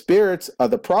the spirits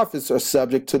of the prophets are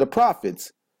subject to the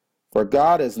prophets. For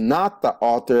God is not the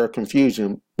author of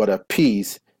confusion, but of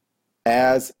peace,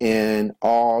 as in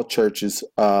all churches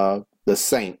of the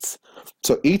saints.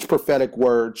 So each prophetic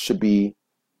word should be,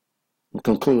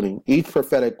 concluding, each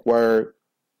prophetic word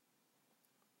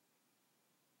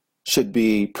should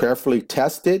be prayerfully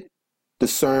tested,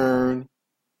 discerned.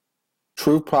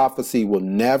 True prophecy will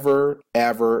never,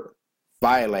 ever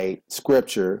violate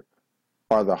Scripture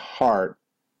or the heart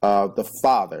of the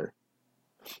Father.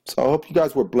 So I hope you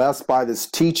guys were blessed by this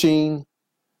teaching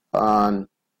on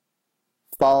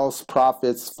false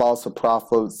prophets, false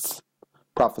prophets,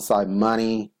 prophesy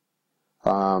money.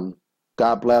 God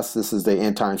bless. This is the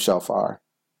End Time Shofar.